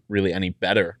they weren't really any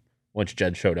better once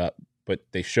Jed showed up, but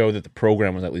they showed that the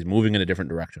program was at least moving in a different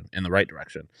direction, in the right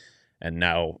direction. And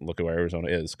now look at where Arizona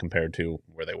is compared to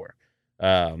where they were.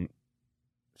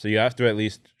 So you have to at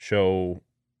least show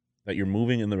that you're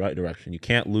moving in the right direction. You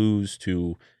can't lose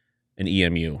to an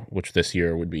EMU, which this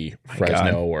year would be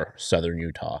Fresno or Southern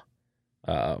Utah.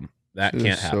 That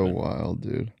can't happen. So wild,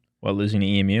 dude. What, losing to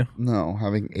EMU? No,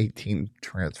 having 18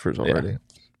 transfers already.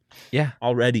 Yeah.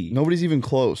 Already. Nobody's even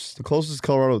close. The closest is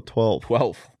Colorado, 12.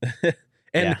 12.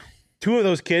 And 2 of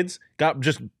those kids got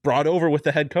just brought over with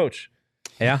the head coach.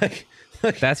 Yeah. Like,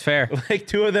 that's fair. Like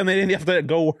 2 of them they didn't have to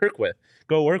go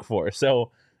work for.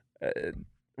 So,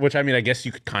 which I mean, I guess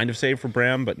you could kind of say for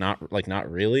Bram, but not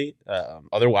really.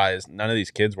 Otherwise, none of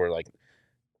these kids were like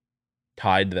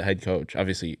tied to the head coach.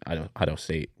 Obviously, Idaho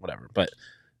State, whatever. But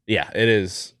yeah, it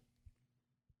is.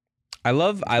 I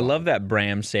love that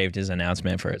Bram saved his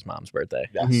announcement for his mom's birthday.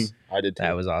 Yes, I did too.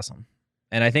 That was awesome.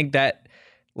 And I think that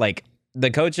like the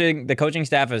coaching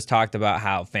staff has talked about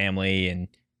how family and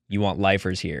you want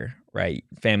lifers here, right?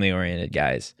 Family oriented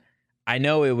guys. I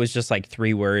know it was just like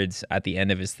 3 words at the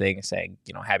end of his thing saying,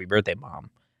 happy birthday,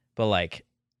 Mom. But like,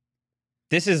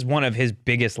 this is one of his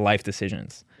biggest life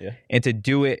decisions. Yeah. And to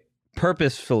do it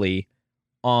purposefully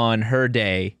on her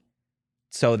day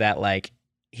so that like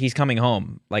he's coming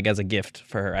home like as a gift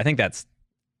for her. I think that's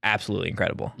absolutely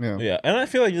incredible. Yeah. And I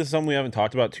feel like this is something we haven't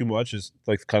talked about too much is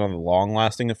like kind of the long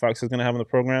lasting effects it's going to have on the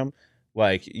program.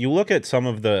 Like you look at some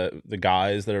of the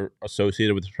guys that are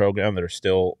associated with the program that are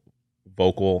still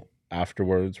vocal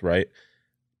afterwards, right?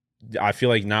 I feel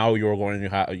like now you're going to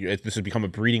have this has become a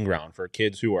breeding ground for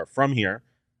kids who are from here,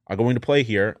 are going to play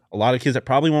here. A lot of kids that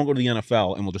probably won't go to the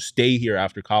NFL and will just stay here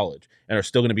after college and are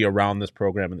still going to be around this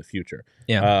program in the future.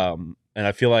 Yeah. And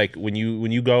I feel like when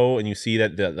you go and you see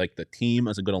that the team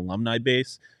has a good alumni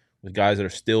base with guys that are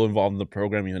still involved in the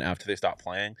program even after they stop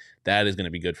playing, that is going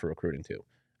to be good for recruiting too.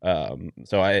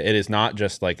 It is not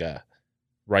just like a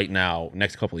right now,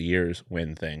 next couple of years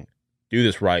win thing. Do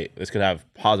this right. This could have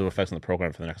positive effects on the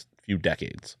program for the next few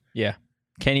decades. Yeah.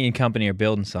 Kenny and company are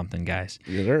building something, guys.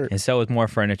 Yes, sir. And so is More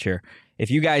Furniture. If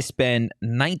you guys spend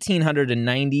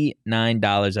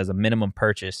 $1,999 as a minimum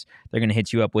purchase, they're going to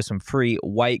hit you up with some free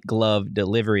white glove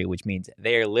delivery, which means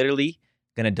they're literally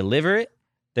going to deliver it.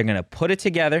 They're going to put it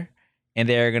together, and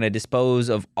they're going to dispose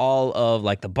of all of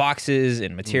like the boxes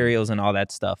and materials and all that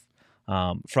stuff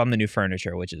from the new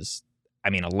furniture, which is, I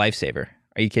mean, a lifesaver.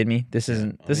 Are you kidding me? This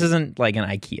isn't like an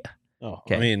IKEA. Oh,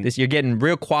 okay. I mean, you're getting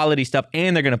real quality stuff,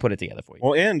 and they're going to put it together for you.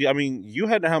 Well, and I mean, you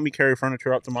had to help me carry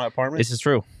furniture up to my apartment. This is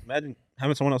true. Imagine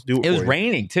having someone else do it. It was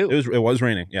raining too. It was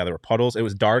raining. Yeah, there were puddles. It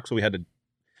was dark, so we had to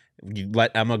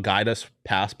let Emma guide us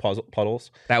past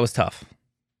puddles. That was tough.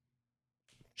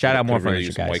 Shout out More Furniture,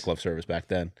 used guys. White glove service back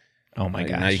then. Oh my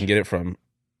gosh. Now you can get it from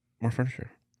More Furniture.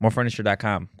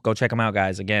 Morefurniture.com. Go check them out,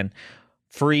 guys. Again,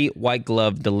 free white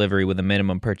glove delivery with a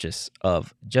minimum purchase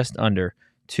of just under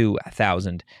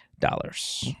 $2,000.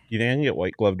 You think I can get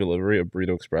white glove delivery of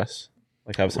Burrito Express?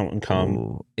 Like have someone come.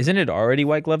 Ooh. Isn't it already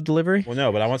white glove delivery? Well,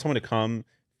 no, but I want someone to come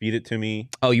feed it to me.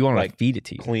 Oh, you want to like feed it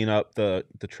to you? Clean up the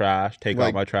trash, take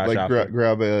out my trash after.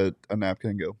 Grab a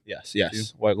napkin and go. Yes.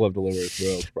 White glove delivery of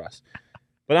Burrito Express.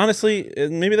 But honestly,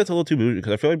 maybe that's a little too bougie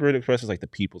because I feel like Burrito Express is like the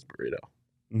people's burrito.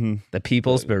 Mm-hmm. The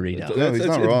people's burrito. He's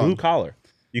not it's wrong. blue collar.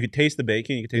 You could taste the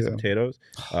bacon. You could taste the potatoes.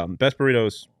 Best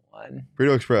burritos Burrito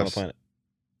on Express. the planet.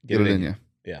 Get it in you.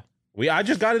 Yeah. I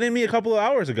just got it in me a couple of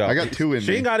hours ago. I got 2 in me.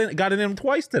 Shane got it in him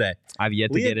twice today. I've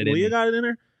yet to get it in. Leah got it in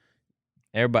her.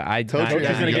 Everybody, I Told She's you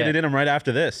going to get it in him right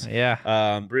after this. Yeah.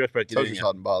 Burrito Express. Told you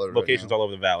not bothered. Locations all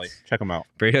over the valley. Check them out.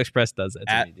 Burrito Express does that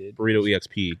to me, dude. Burrito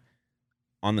EXP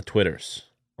on the Twitters.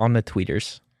 On the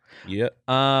tweeters. Yep.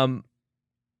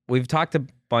 We've talked a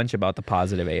bunch about the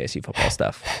positive ASU football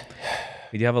stuff.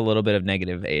 We do have a little bit of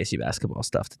negative ASU basketball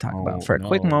stuff to talk about for a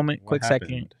quick moment, quick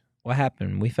second. What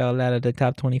happened? We fell out of the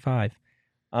top 25.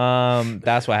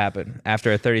 That's what happened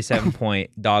after a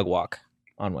 37-point dog walk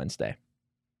on Wednesday.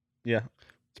 Yeah.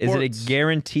 Is it a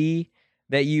guarantee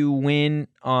that you win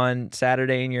on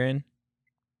Saturday and you're in?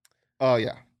 Oh,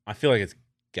 yeah. I feel like it's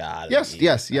got to Yes, be.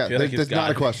 yes, I yeah. feel like There's it's not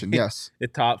a gotta question. be. Yes. The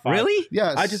top 5. Really?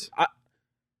 Yes.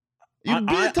 You'd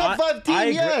be a top 5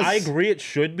 team, yes. I agree it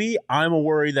should be. I'm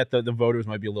worried that the voters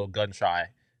might be a little gun shy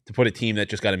to put a team that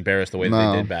just got embarrassed the way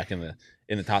that they did back in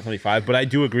the top 25. But I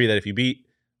do agree that if you beat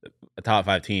a top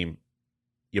 5 team,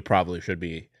 you probably should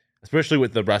be, especially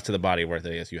with the rest of the body of work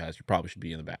that ASU has, you probably should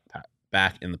be in the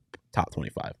back in the top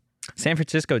 25. San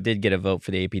Francisco did get a vote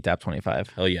for the AP top 25.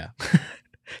 Hell yeah.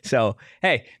 So,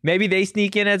 hey, maybe they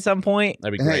sneak in at some point.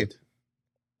 That'd be great.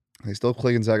 They still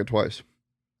play Gonzaga twice.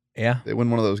 Yeah. They win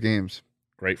one of those games.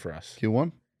 Great for us.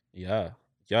 Q1? Yeah.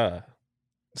 Yeah.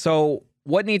 So,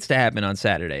 what needs to happen on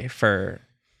Saturday for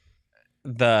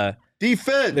the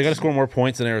defense? They got to score more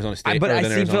points than Arizona State. But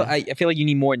I feel like you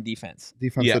need more in defense.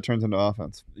 Defense that turns into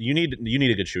offense. You need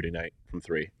a good shooting night from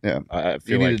 3. Yeah. I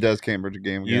feel you like need a Des Cambridge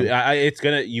game again.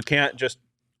 You can't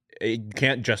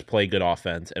just play good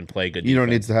offense and play good defense. You know what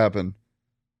needs to happen?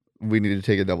 We need to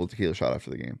take a double tequila shot after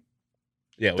the game.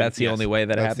 Yeah, that's the only way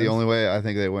that happens. That's the only way I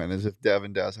think they win is if Dev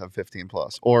and Des have 15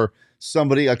 plus, or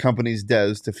somebody accompanies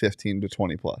Des to 15 to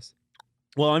 20 plus.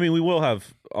 Well, I mean, we will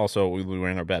have also we're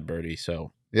wearing our bad birdie,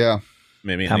 so yeah,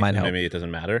 maybe it doesn't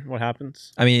matter what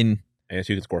happens. I mean,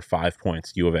 ASU can score 5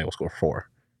 points. U of A will score 4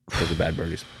 because the bad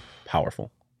birdie's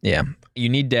powerful. Yeah, you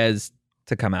need Des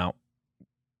to come out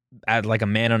as like a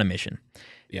man on a mission.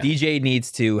 Yeah. DJ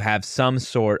needs to have some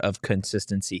sort of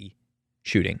consistency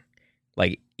shooting.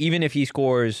 Like, even if he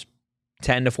scores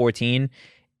 10 to 14,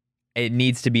 it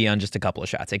needs to be on just a couple of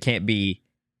shots. It can't be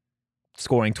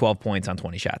scoring 12 points on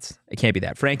 20 shots. It can't be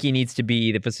that. Frankie needs to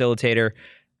be the facilitator.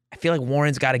 I feel like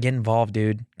Warren's got to get involved,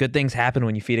 dude. Good things happen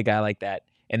when you feed a guy like that,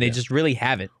 and they just really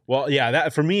haven't. Well, yeah,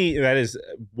 that for me, that is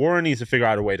Warren needs to figure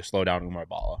out a way to slow down Umar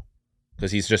Bala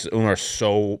because Umar's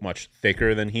so much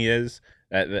thicker than he is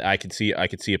that I could see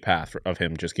a path of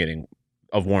Warren just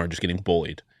getting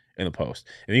bullied in the post.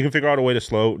 If you can figure out a way to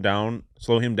slow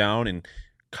him down and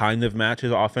kind of match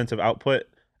his offensive output,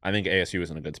 I think ASU is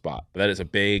in a good spot. But that is a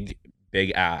big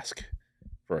ask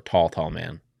for a tall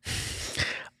man.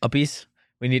 Uppies?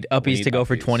 We need Uppies to go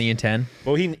for 20 and 10.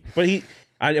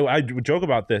 I joke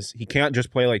about this. He can't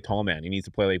just play like tall man. He needs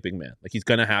to play like big man. Like, he's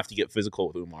gonna have to get physical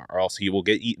with Umar, or else he will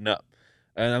get eaten up.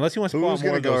 And unless he wants to pull out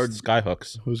more of those sky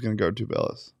hooks. Who's going to guard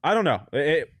Tubelis? I don't know.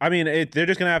 They're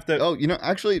just going to have to. Oh,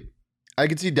 actually, I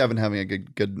could see Devin having a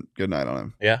good night on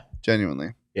him. Yeah.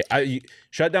 Genuinely. Yeah.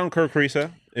 Shut down Kirk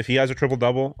Risa. If he has a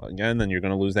triple-double, again, then you're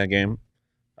going to lose that game.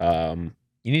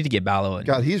 You need to get Ballo in.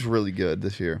 God, he's really good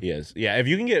this year. He is. Yeah, if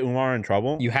you can get Umar in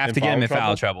trouble. You have to get him in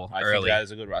foul trouble early. I think that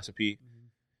is a good recipe.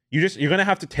 You're going to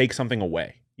have to take something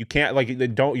away. You can't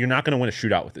you're not going to win a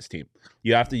shootout with this team.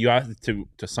 You have to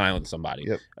silence somebody.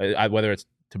 Yep. Whether it's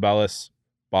Tubelis,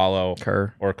 Ballo,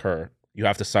 Kerr, or Kerr, you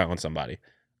have to silence somebody.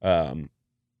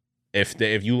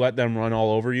 If you let them run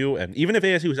all over you, and even if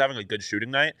ASU is having a good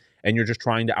shooting night and you're just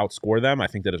trying to outscore them, I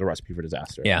think that is a recipe for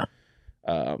disaster. Yeah.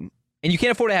 And you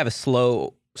can't afford to have a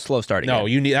slow start again. No,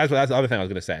 you need. That's the other thing I was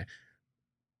going to say.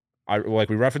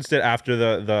 We referenced it after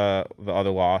the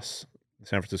other loss, the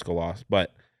San Francisco loss,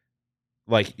 but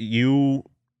you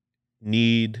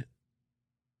need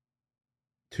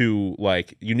to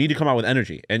come out with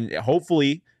energy, and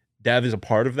hopefully Dev is a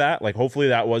part of that. Hopefully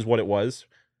that was what it was.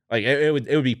 It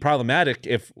would be problematic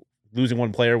if losing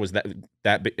one player was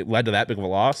it led to that big of a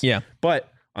loss. Yeah.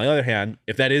 But on the other hand,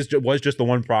 if that was just the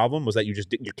one problem, was that you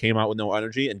came out with no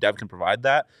energy, and Dev can provide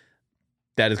that,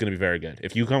 that is going to be very good.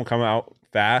 If you come out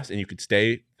fast and you could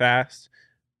stay fast,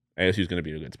 ASU is going to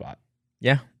be in a good spot.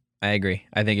 Yeah. I agree.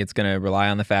 I think it's going to rely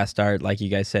on the fast start. Like you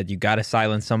guys said, you got to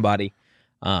silence somebody,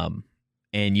 and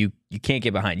you can't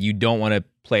get behind. You don't want to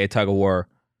play a tug of war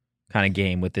kind of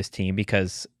game with this team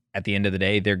because at the end of the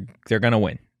day, they're going to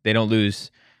win. They don't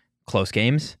lose close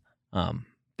games.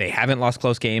 They haven't lost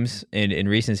close games in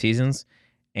recent seasons,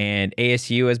 and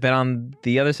ASU has been on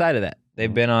the other side of that.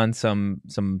 They've been on some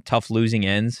tough losing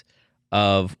ends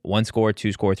of 1-score,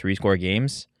 2-score, 3-score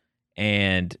games,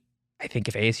 and I think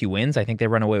if ASU wins, I think they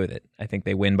run away with it. I think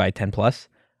they win by 10 plus.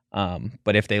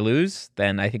 But if they lose,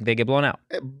 then I think they get blown out.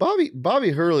 Bobby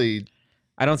Hurley.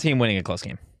 I don't see him winning a close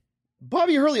game.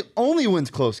 Bobby Hurley only wins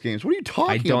close games. What are you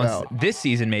talking about? This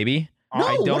season, maybe. No,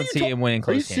 I don't see him winning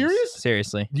close games. Are you serious?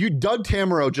 Seriously. Doug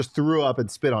Tamaro just threw up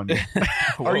and spit on you.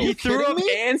 Are you threw up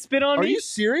and spit on me? Are you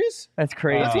serious? That's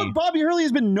crazy. That's what Bobby Hurley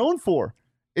has been known for.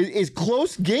 Is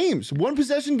close games. One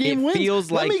possession game wins. It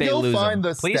feels like they lose them.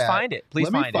 The Please stat. find it. Please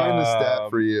find the stat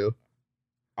for you.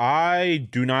 I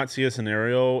do not see a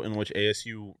scenario in which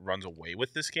ASU runs away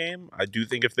with this game. I do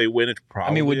think if they win, it's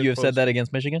probably. I mean, would you have said that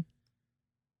against Michigan?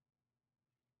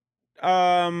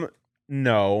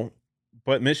 No,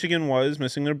 but Michigan was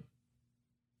missing their.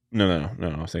 No.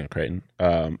 I was thinking of Creighton.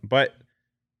 But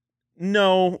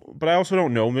I also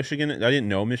don't know Michigan. I didn't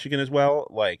know Michigan as well.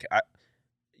 Like,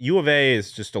 U of A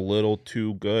is just a little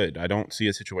too good. I don't see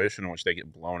a situation in which they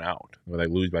get blown out, where they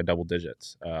lose by double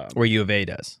digits. Where U of A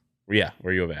does. Yeah,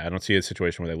 where U of A. I don't see a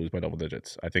situation where they lose by double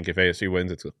digits. I think if ASU wins,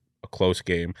 it's a close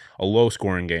game, a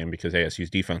low-scoring game because ASU's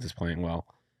defense is playing well.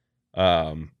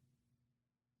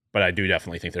 But I do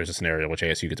definitely think there's a scenario in which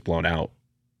ASU gets blown out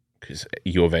because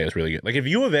U of A is really good. Like, if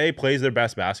U of A plays their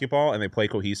best basketball and they play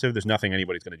cohesive, there's nothing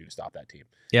anybody's going to do to stop that team.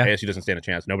 Yeah. ASU doesn't stand a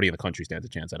chance. Nobody in the country stands a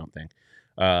chance, I don't think.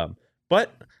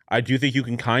 But I do think you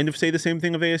can kind of say the same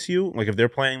thing of ASU. Like, if they're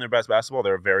playing their best basketball,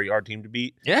 they're a very hard team to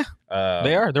beat. Yeah,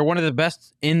 they are. They're one of the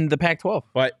best in the Pac-12.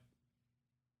 But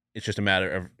it's just a matter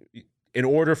of, in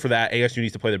order for that, ASU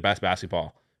needs to play their best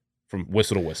basketball from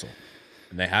whistle to whistle.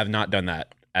 And they have not done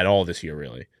that at all this year,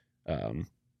 really.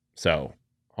 So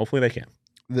hopefully they can.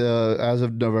 As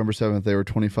of November 7th, they were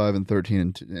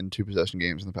 25-13 in two possession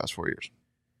games in the past 4 years.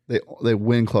 They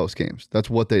win close games. That's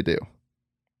what they do.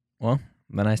 Well,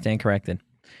 then I stand corrected.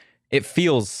 It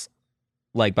feels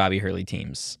like Bobby Hurley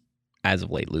teams, as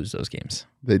of late, lose those games.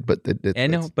 I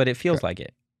know, but it feels like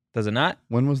it. Does it not?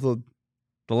 When was the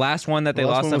last one that they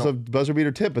last lost? One was a buzzer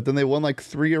beater tip, but then they won like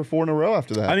 3 or 4 in a row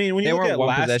after that. I mean, when you look at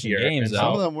last year, games,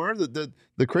 some of them were.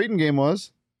 The Creighton game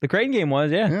was. The Creighton game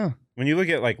was, yeah. Yeah. When you look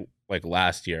at like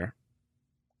last year,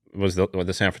 was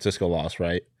the San Francisco loss,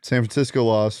 right? San Francisco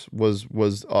loss was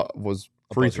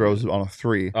free throws on a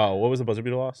 3. Oh, what was the buzzer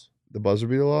beater loss? The buzzer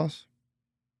beater loss.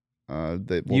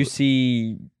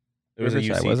 UC. It was a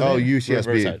Riverside, UC. wasn't it? Oh, UCSB.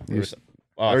 Riverside.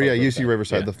 UC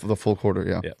Riverside. Yeah. The full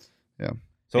quarter. Yeah.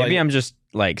 So Maybe like, I'm just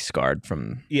like scarred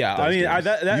from. Yeah, those I mean,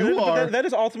 games. that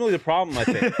is ultimately the problem. I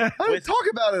think. I don't talk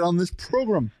about it on this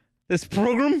program. This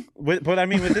program, But I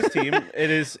mean, with this team, it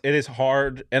is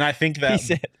hard, and I think he that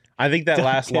said,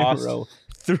 last loss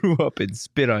threw up and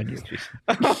spit on you.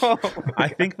 I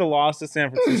think the loss to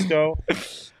San Francisco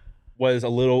was a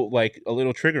little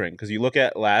triggering because you look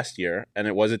at last year, and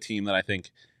it was a team that I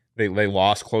think they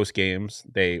lost close games.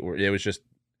 It was just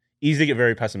easy to get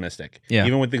very pessimistic. Yeah.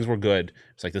 Even when things were good,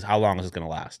 it's like, how long is this going to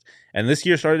last? And this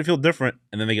year started to feel different,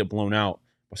 and then they get blown out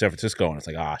by San Francisco, and it's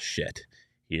like, shit.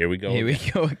 Here we go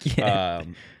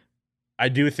again. I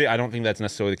don't think that's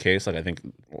necessarily the case. Like, I think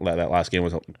that last game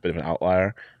was a bit of an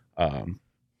outlier.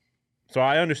 So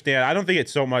I understand. I don't think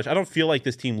it's so much. I don't feel like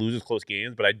this team loses close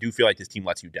games, but I do feel like this team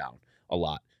lets you down a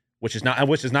lot, which has not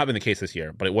been the case this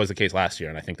year, but it was the case last year,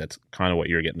 and I think that's kind of what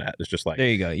you're getting at. It's just like, there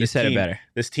you go. You said it better.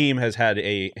 This team has had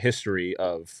a history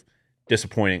of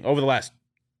disappointing over the last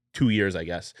 2 years, I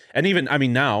guess, and even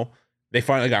now. They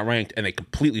finally got ranked, and they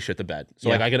completely shit the bed. So,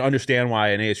 like, I can understand why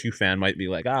an ASU fan might be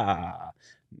like,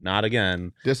 not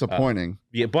again. Disappointing.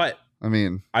 Yeah, but I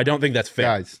mean, I don't think that's fair.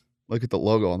 Guys, look at the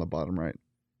logo on the bottom right.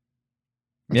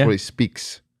 That's what he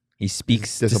speaks. He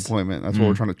speaks disappointment. That's what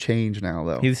we're trying to change now,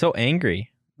 though. He's so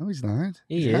angry. No, he's not.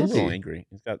 He He's is. He's a little happy. angry.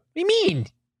 What do you mean?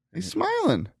 He's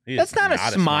smiling. That's not a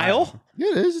smile.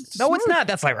 Yeah, it is. It's a No, it's smirk. not.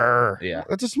 That's like, Yeah.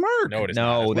 That's a smirk. No, it is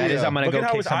no, not. that is. I'm gonna Look go at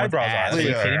how kick his someone's eyebrows ass. are. Are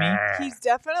you kidding me? He's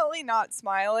definitely not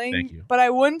smiling. Thank you. But I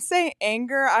wouldn't say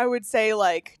anger. I would say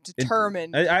like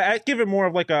determined. I give it more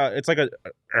of like a he's trying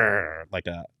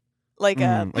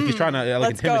to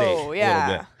let's intimidate go. Yeah. a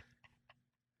little bit.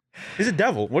 He's a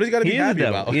devil. What has he got to be He is the happy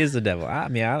devil. about? He is the devil. I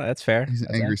mean, that's fair. He's an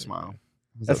That's angry accurate. smile.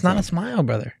 That's not a smile,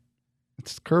 brother.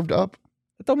 It's curved up.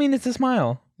 That don't mean it's a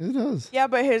smile. It does. Yeah,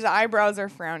 but his eyebrows are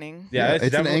frowning. Yeah,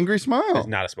 it's an angry smile. It's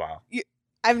not a smile.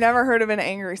 I've never heard of an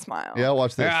angry smile. Yeah,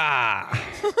 watch this.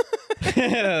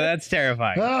 That's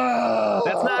terrifying.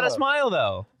 That's not a smile,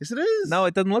 though. Yes, it is. No,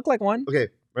 it doesn't look like one. Okay,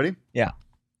 ready? Yeah.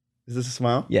 Is this a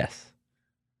smile? Yes.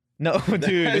 No,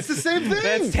 dude. It's the same thing.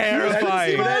 That's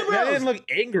terrifying. That That didn't look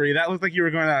angry. That looked like you were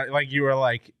going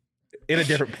to in a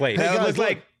different place. That guys, looked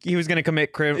like he was going to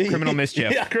commit criminal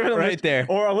mischief. Yeah, criminal right mischief. there.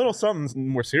 Or a little something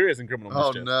more serious than criminal Oh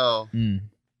mischief. no.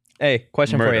 Hey,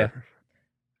 question for you.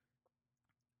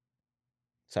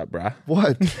 What's up, brah?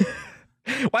 What?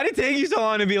 Why did it take you so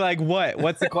long to be like, what?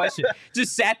 What's the question?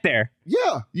 Just sat there.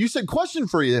 Yeah, you said question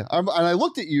for you, and I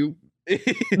looked at you.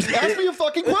 Ask me a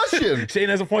fucking question. Shane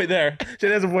has a point there.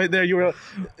 You were.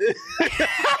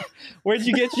 Where'd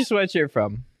you get your sweatshirt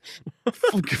from?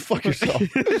 Fuck yourself.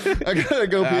 I gotta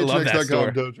go I love that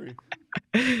store.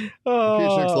 PHX.com. Oh,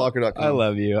 PHXlocker.com. I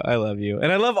love you.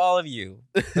 And I love all of you,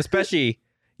 especially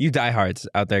You diehards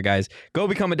out there, guys. Go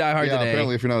become a diehard Yeah, today.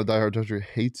 apparently if you're not a diehard Toaster,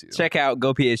 he hates you. Check out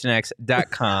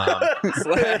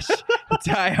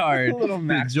gophnx.com/diehard Little to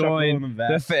Max join chuckle in the the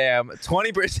back. fam.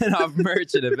 20% off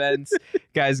merch at events.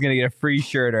 Guys going to get a free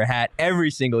shirt or hat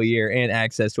every single year and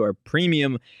access to our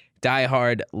premium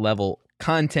diehard level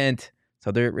content.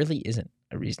 So there really isn't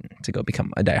a reason to go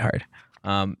become a diehard.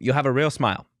 You'll have a real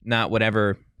smile, not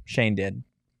whatever Shane did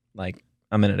like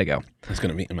a minute ago. It's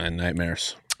gonna be my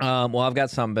nightmares. Well, I've got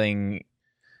something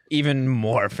even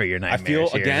more for your nightmares.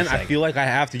 I feel like I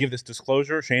have to give this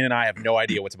disclosure. Shane and I have no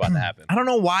idea what's about to happen. I don't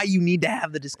know why you need to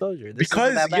have the disclosure. This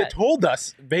Because isn't that you bad. told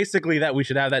us basically that we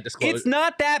should have that disclosure. It's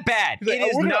not that bad. He's like, It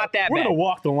is "We're not that We're bad. gonna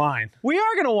walk the line. We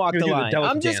are going to walk We're the gonna do the line.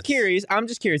 delicate I'm just dance. curious.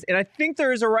 And I think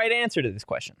there is a right answer to this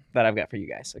question that I've got for you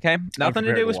guys. Okay, nothing to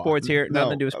prepared do to with walk. sports here. No,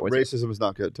 Nothing to do with sports. racism is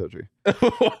not good, Toaster.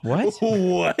 What?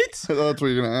 What? That's what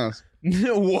you're gonna ask.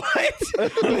 What?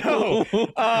 No.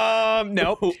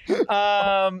 Nope.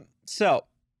 So,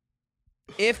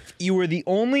 if you were the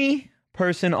only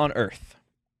person on Earth,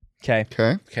 okay,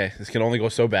 Okay. Okay, this can only go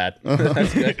so bad.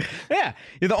 That's good. yeah,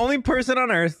 you're the only person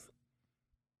on Earth,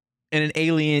 and an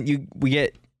alien. We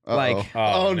get like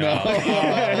Oh, no.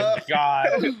 Oh,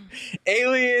 God.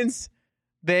 aliens.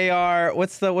 They are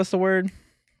what's the word?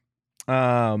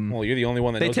 Well, you're the only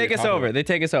one that They knows what take you're us talking over. about. They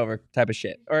take us over, type of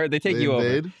shit, or they take They you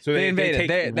invade? over. So They invade it.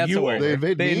 take That's you the word. over. They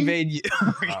invade They me? invade you.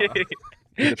 Get the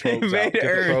They probes out. invade Get the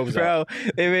Earth, probes bro. out.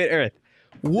 They invade Earth.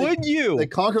 Would you? They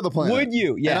conquer the planet. Would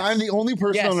you? Yes. And I'm the only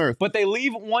person Yes, on Earth. but they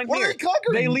leave one What are here. they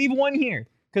conquering? They leave one here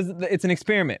because it's an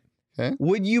experiment. Okay.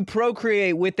 Would you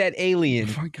procreate with that alien?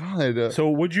 Oh my God. So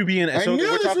would you be in? I so knew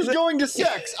we're this talking was going to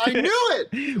sex. I knew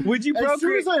it. Would you As soon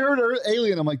procreate? as I heard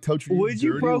alien, I'm like, Toaster, Would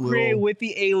you dirty procreate little- with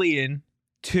the alien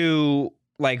to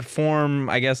like form,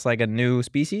 I guess, like a new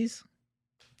species?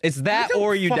 It's that, I don't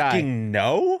or you die. fucking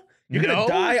know. You're No? gonna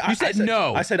die. You said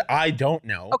no. I said I don't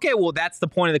know. Okay, well, that's the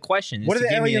point of the question. is What do to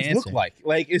the give me an aliens look answer. like?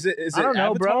 Like, is it I don't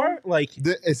know, bro. Avatar? Like,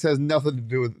 It says nothing to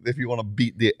do with if you want to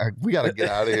beat the. We got to get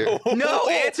out of here. No,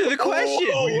 answer the question.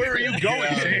 Whoa, where are you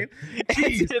going, Shane?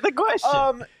 Answer the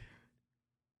question.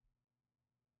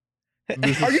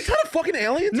 Are you trying to fucking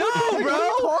aliens? No, What bro. are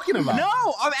you talking about?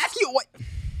 No, I'm asking you what.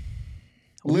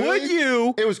 Literally, Would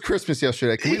you? It was Christmas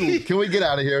yesterday. Can we get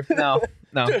out of here? No,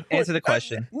 no. Dude, Answer the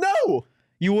question. No.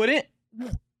 You wouldn't?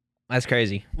 That's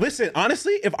crazy. Listen,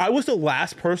 honestly, if I was the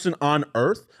last person on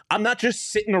Earth, I'm not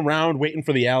just sitting around waiting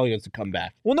for the aliens to come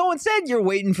back. Well, no one said you're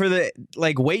waiting for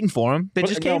waiting for them. They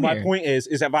just came my here. point is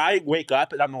if I wake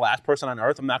up and I'm the last person on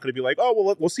Earth, I'm not going to be like, oh,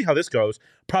 well, we'll see how this goes.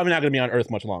 Probably not going to be on Earth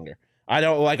much longer.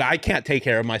 I can't take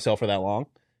care of myself for that long.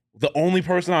 The only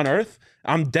person on Earth,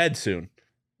 I'm dead soon.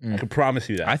 I can promise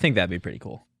you that. I think that'd be pretty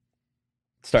cool.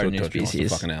 Start a new Toaster wants to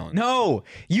species. fucking alien. No,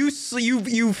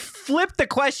 you flipped the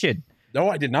question. No,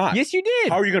 I did not. Yes, you did.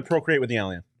 How are you going to procreate with the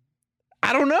alien?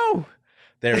 I don't know.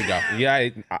 There we go. Yeah.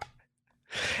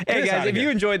 Hey us guys, outta if you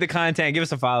here. enjoyed the content, give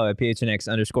us a follow at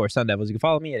PHNX_Sun Devils. You can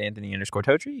follow me at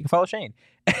Anthony_Totri. You can follow Shane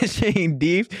at Shane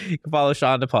Deef. You can follow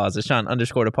Sean DePause at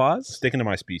Sean_DePause. Sticking to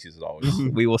my species as always.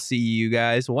 We will see you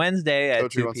guys Wednesday at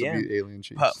Toaster 2 wants to p.m. beat alien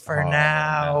chiefs. But for Oh,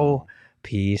 now, no.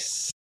 peace.